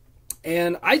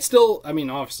 And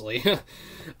obviously,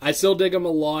 I still dig them a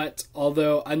lot,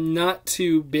 although I'm not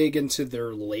too big into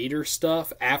their later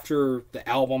stuff. After the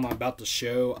album I'm about to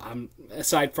show,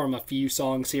 aside from a few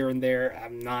songs here and there,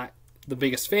 I'm not the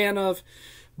biggest fan of.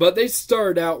 But they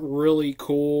started out really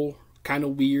cool, kind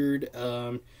of weird.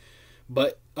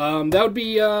 But that would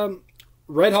be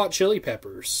Red Hot Chili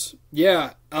Peppers.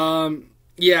 Yeah,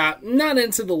 not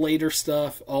into the later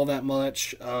stuff all that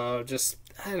much. I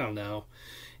don't know.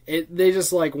 They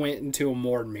just like went into a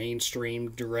more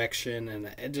mainstream direction, and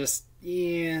it just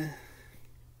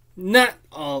not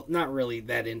really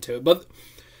that into it. But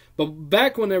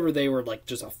back whenever they were like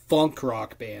just a funk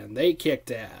rock band, they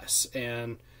kicked ass.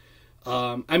 And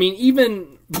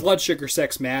even Blood Sugar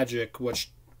Sex Magik,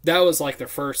 which that was like their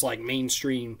first like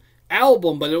mainstream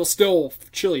album, but it was still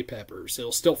Chili Peppers. It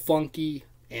was still funky.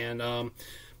 And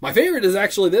my favorite is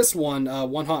actually this one,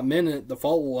 One Hot Minute, the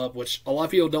follow-up, which a lot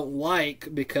of people don't like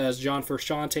because John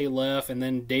Frusciante left and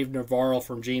then Dave Navarro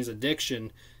from Jane's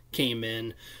Addiction came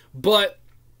in. But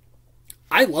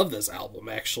I love this album,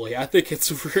 actually. I think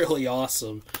it's really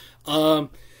awesome. Although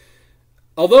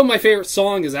my favorite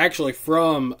song is actually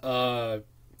from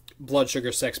Blood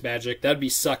Sugar Sex Magik, that'd be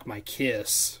Suck My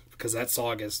Kiss, because that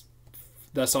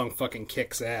song fucking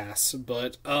kicks ass.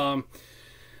 But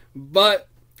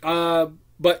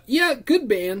yeah, good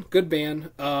band.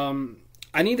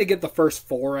 I need to get the first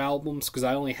 4 albums because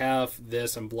I only have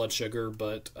this and Blood Sugar.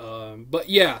 But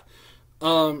yeah,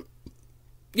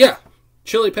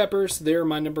 Chili Peppers. They're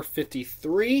my number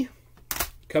 53.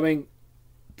 Coming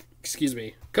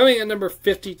at number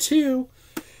 52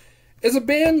 is a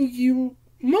band you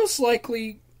most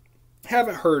likely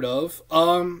haven't heard of.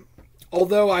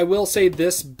 Although I will say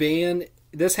this band.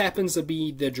 This happens to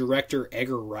be the director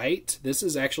Edgar Wright. This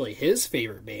is actually his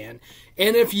favorite band.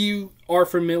 And if you are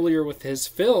familiar with his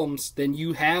films, then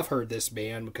you have heard this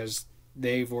band because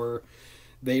they are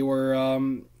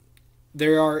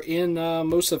in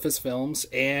most of his films.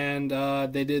 And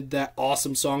they did that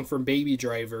awesome song from Baby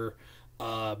Driver,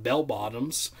 Bell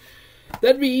Bottoms.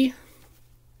 That'd be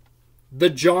the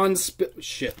John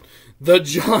Spencer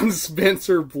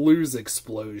Blues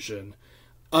Explosion.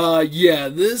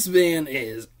 This band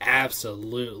is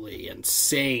absolutely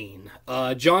insane.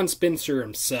 John Spencer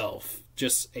himself,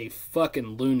 just a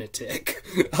fucking lunatic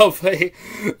of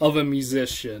a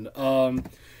musician.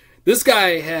 This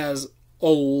guy has a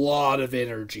lot of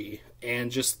energy, and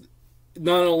just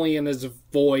not only in his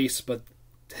voice, but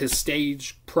his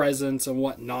stage presence and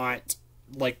whatnot.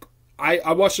 Like,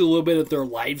 I watched a little bit of their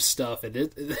live stuff,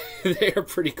 and they're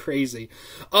pretty crazy.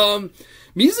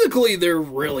 Musically, they're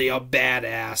really a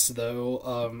badass,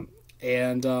 though.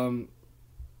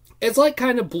 It's like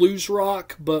kind of blues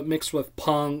rock, but mixed with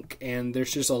punk, and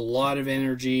there's just a lot of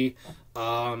energy.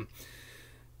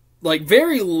 Like,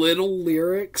 very little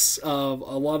lyrics. A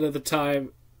lot of the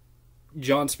time,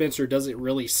 John Spencer doesn't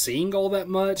really sing all that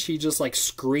much. He just like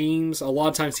screams. A lot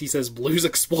of times he says blues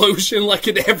explosion like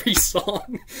in every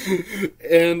song.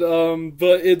 And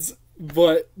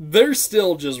but they're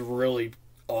still just really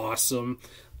awesome.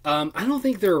 I don't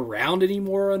think they're around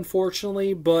anymore,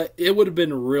 unfortunately, but it would have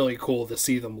been really cool to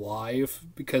see them live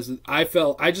because I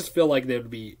just feel like they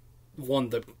would be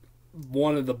one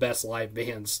of the best live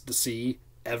bands to see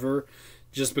ever.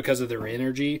 Just because of their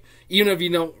energy. Even if you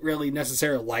don't really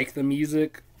necessarily like the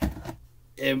music,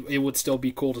 it would still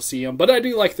be cool to see them. But I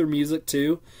do like their music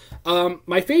too.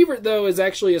 My favorite, though, is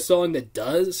actually a song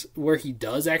where he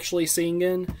does actually sing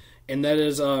in. And that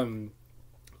is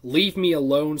Leave Me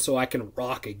Alone So I Can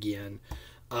Rock Again.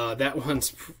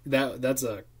 That's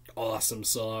a awesome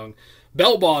song.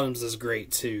 Bell Bottoms is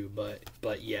great too,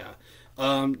 but yeah.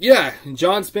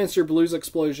 John Spencer Blues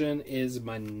Explosion is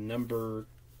my number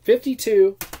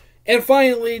 52. And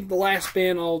finally, the last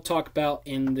band I'll talk about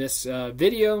in this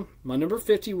video, my number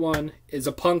 51, is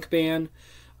a punk band.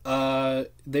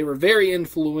 They were very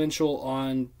influential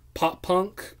on pop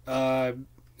punk,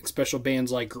 especially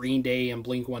bands like Green Day and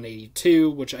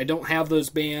Blink-182, which I don't have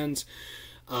those bands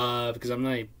because I'm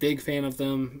not a big fan of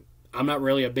them. I'm not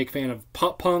really a big fan of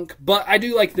pop punk, but I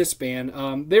do like this band.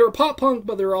 They were pop punk,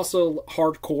 but they're also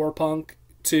hardcore punk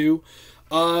too.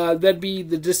 That'd be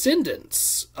the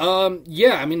Descendants.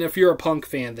 If you're a punk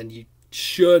fan, then you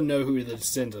should know who the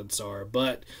Descendants are.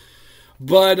 But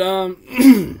the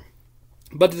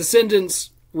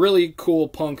Descendants really cool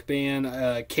punk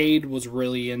band. Cade was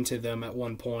really into them at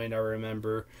one point, I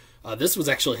remember. This was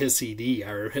actually his CD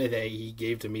that he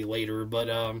gave to me later,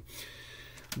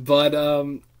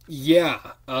 yeah.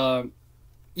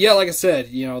 Yeah, like I said,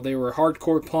 you know, they were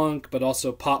hardcore punk, but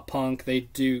also pop punk. They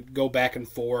do go back and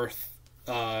forth.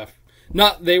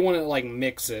 They wouldn't like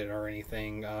mix it or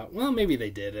anything. Well, maybe they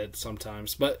did it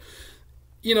sometimes, but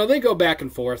you know, they go back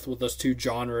and forth with those two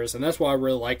genres, and that's what I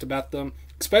really liked about them.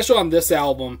 Especially on this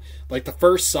album, like the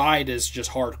first side is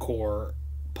just hardcore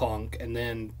punk, and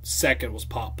then second was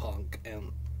pop punk,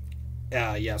 and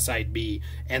side B,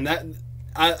 and that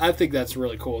I think that's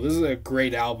really cool. This is a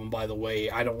great album, by the way.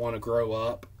 I Don't Want to Grow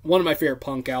Up, one of my favorite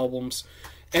punk albums,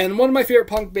 and one of my favorite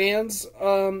punk bands.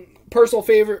 Personal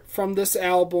favorite from this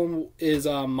album is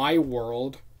My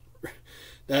World.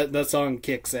 That song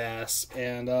kicks ass,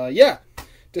 and yeah.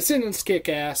 Descendants kick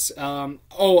ass.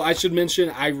 I should mention,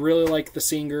 I really like the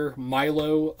singer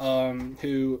Milo,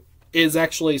 who is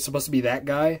actually supposed to be that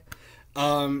guy.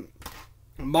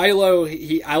 Milo,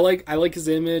 I like his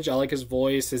image. I like his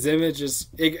voice. His image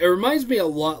it reminds me a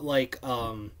lot like,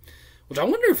 which I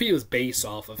wonder if he was based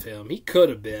off of him. He could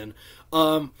have been,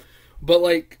 but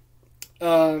like,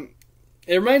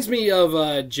 it reminds me of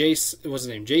what's his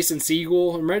name? Jason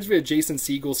Segel. It reminds me of Jason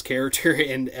Segel's character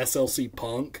in SLC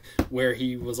Punk, where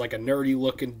he was like a nerdy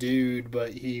looking dude,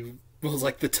 but he was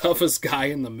like the toughest guy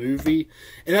in the movie.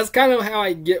 And that's kind of how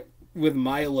I get with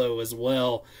Milo as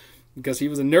well, because he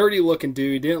was a nerdy looking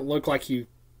dude. He didn't look like he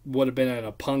would have been in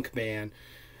a punk band.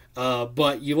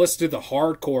 But you listen to the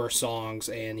hardcore songs,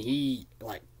 and he,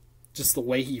 like, just the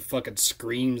way he fucking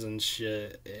screams and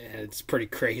shit, and it's pretty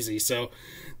crazy. So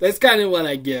that's kind of what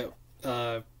I get,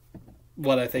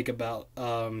 what I think about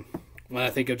when I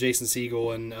think of Jason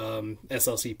Segel and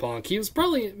SLC Punk. He was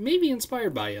maybe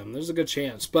inspired by him. There's a good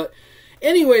chance. But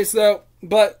anyways, though,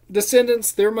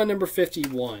 Descendants, they're my number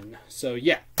 51. So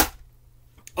yeah.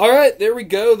 All right, there we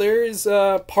go. There is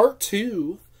part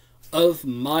 2 of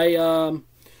my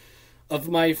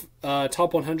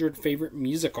top 100 favorite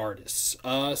music artists.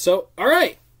 So, all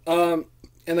right. In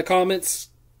the comments,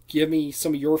 give me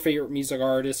some of your favorite music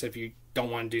artists. If you don't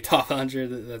want to do top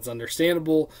 100, that's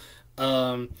understandable.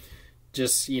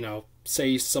 Just, you know,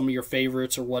 say some of your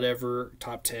favorites or whatever,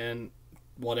 top 10,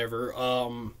 whatever.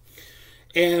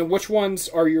 And which ones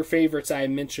are your favorites I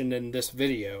mentioned in this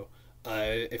video,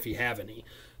 if you have any.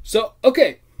 So,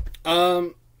 okay.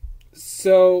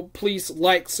 So please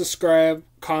like, subscribe,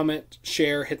 comment,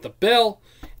 share, hit the bell,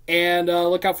 and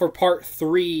look out for part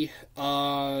 3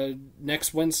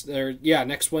 next Wednesday.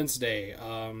 Next Wednesday.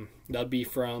 That'll be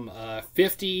from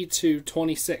 50 to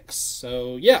 26.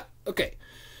 So yeah, okay.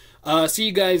 See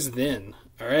you guys then.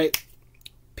 All right.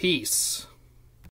 Peace.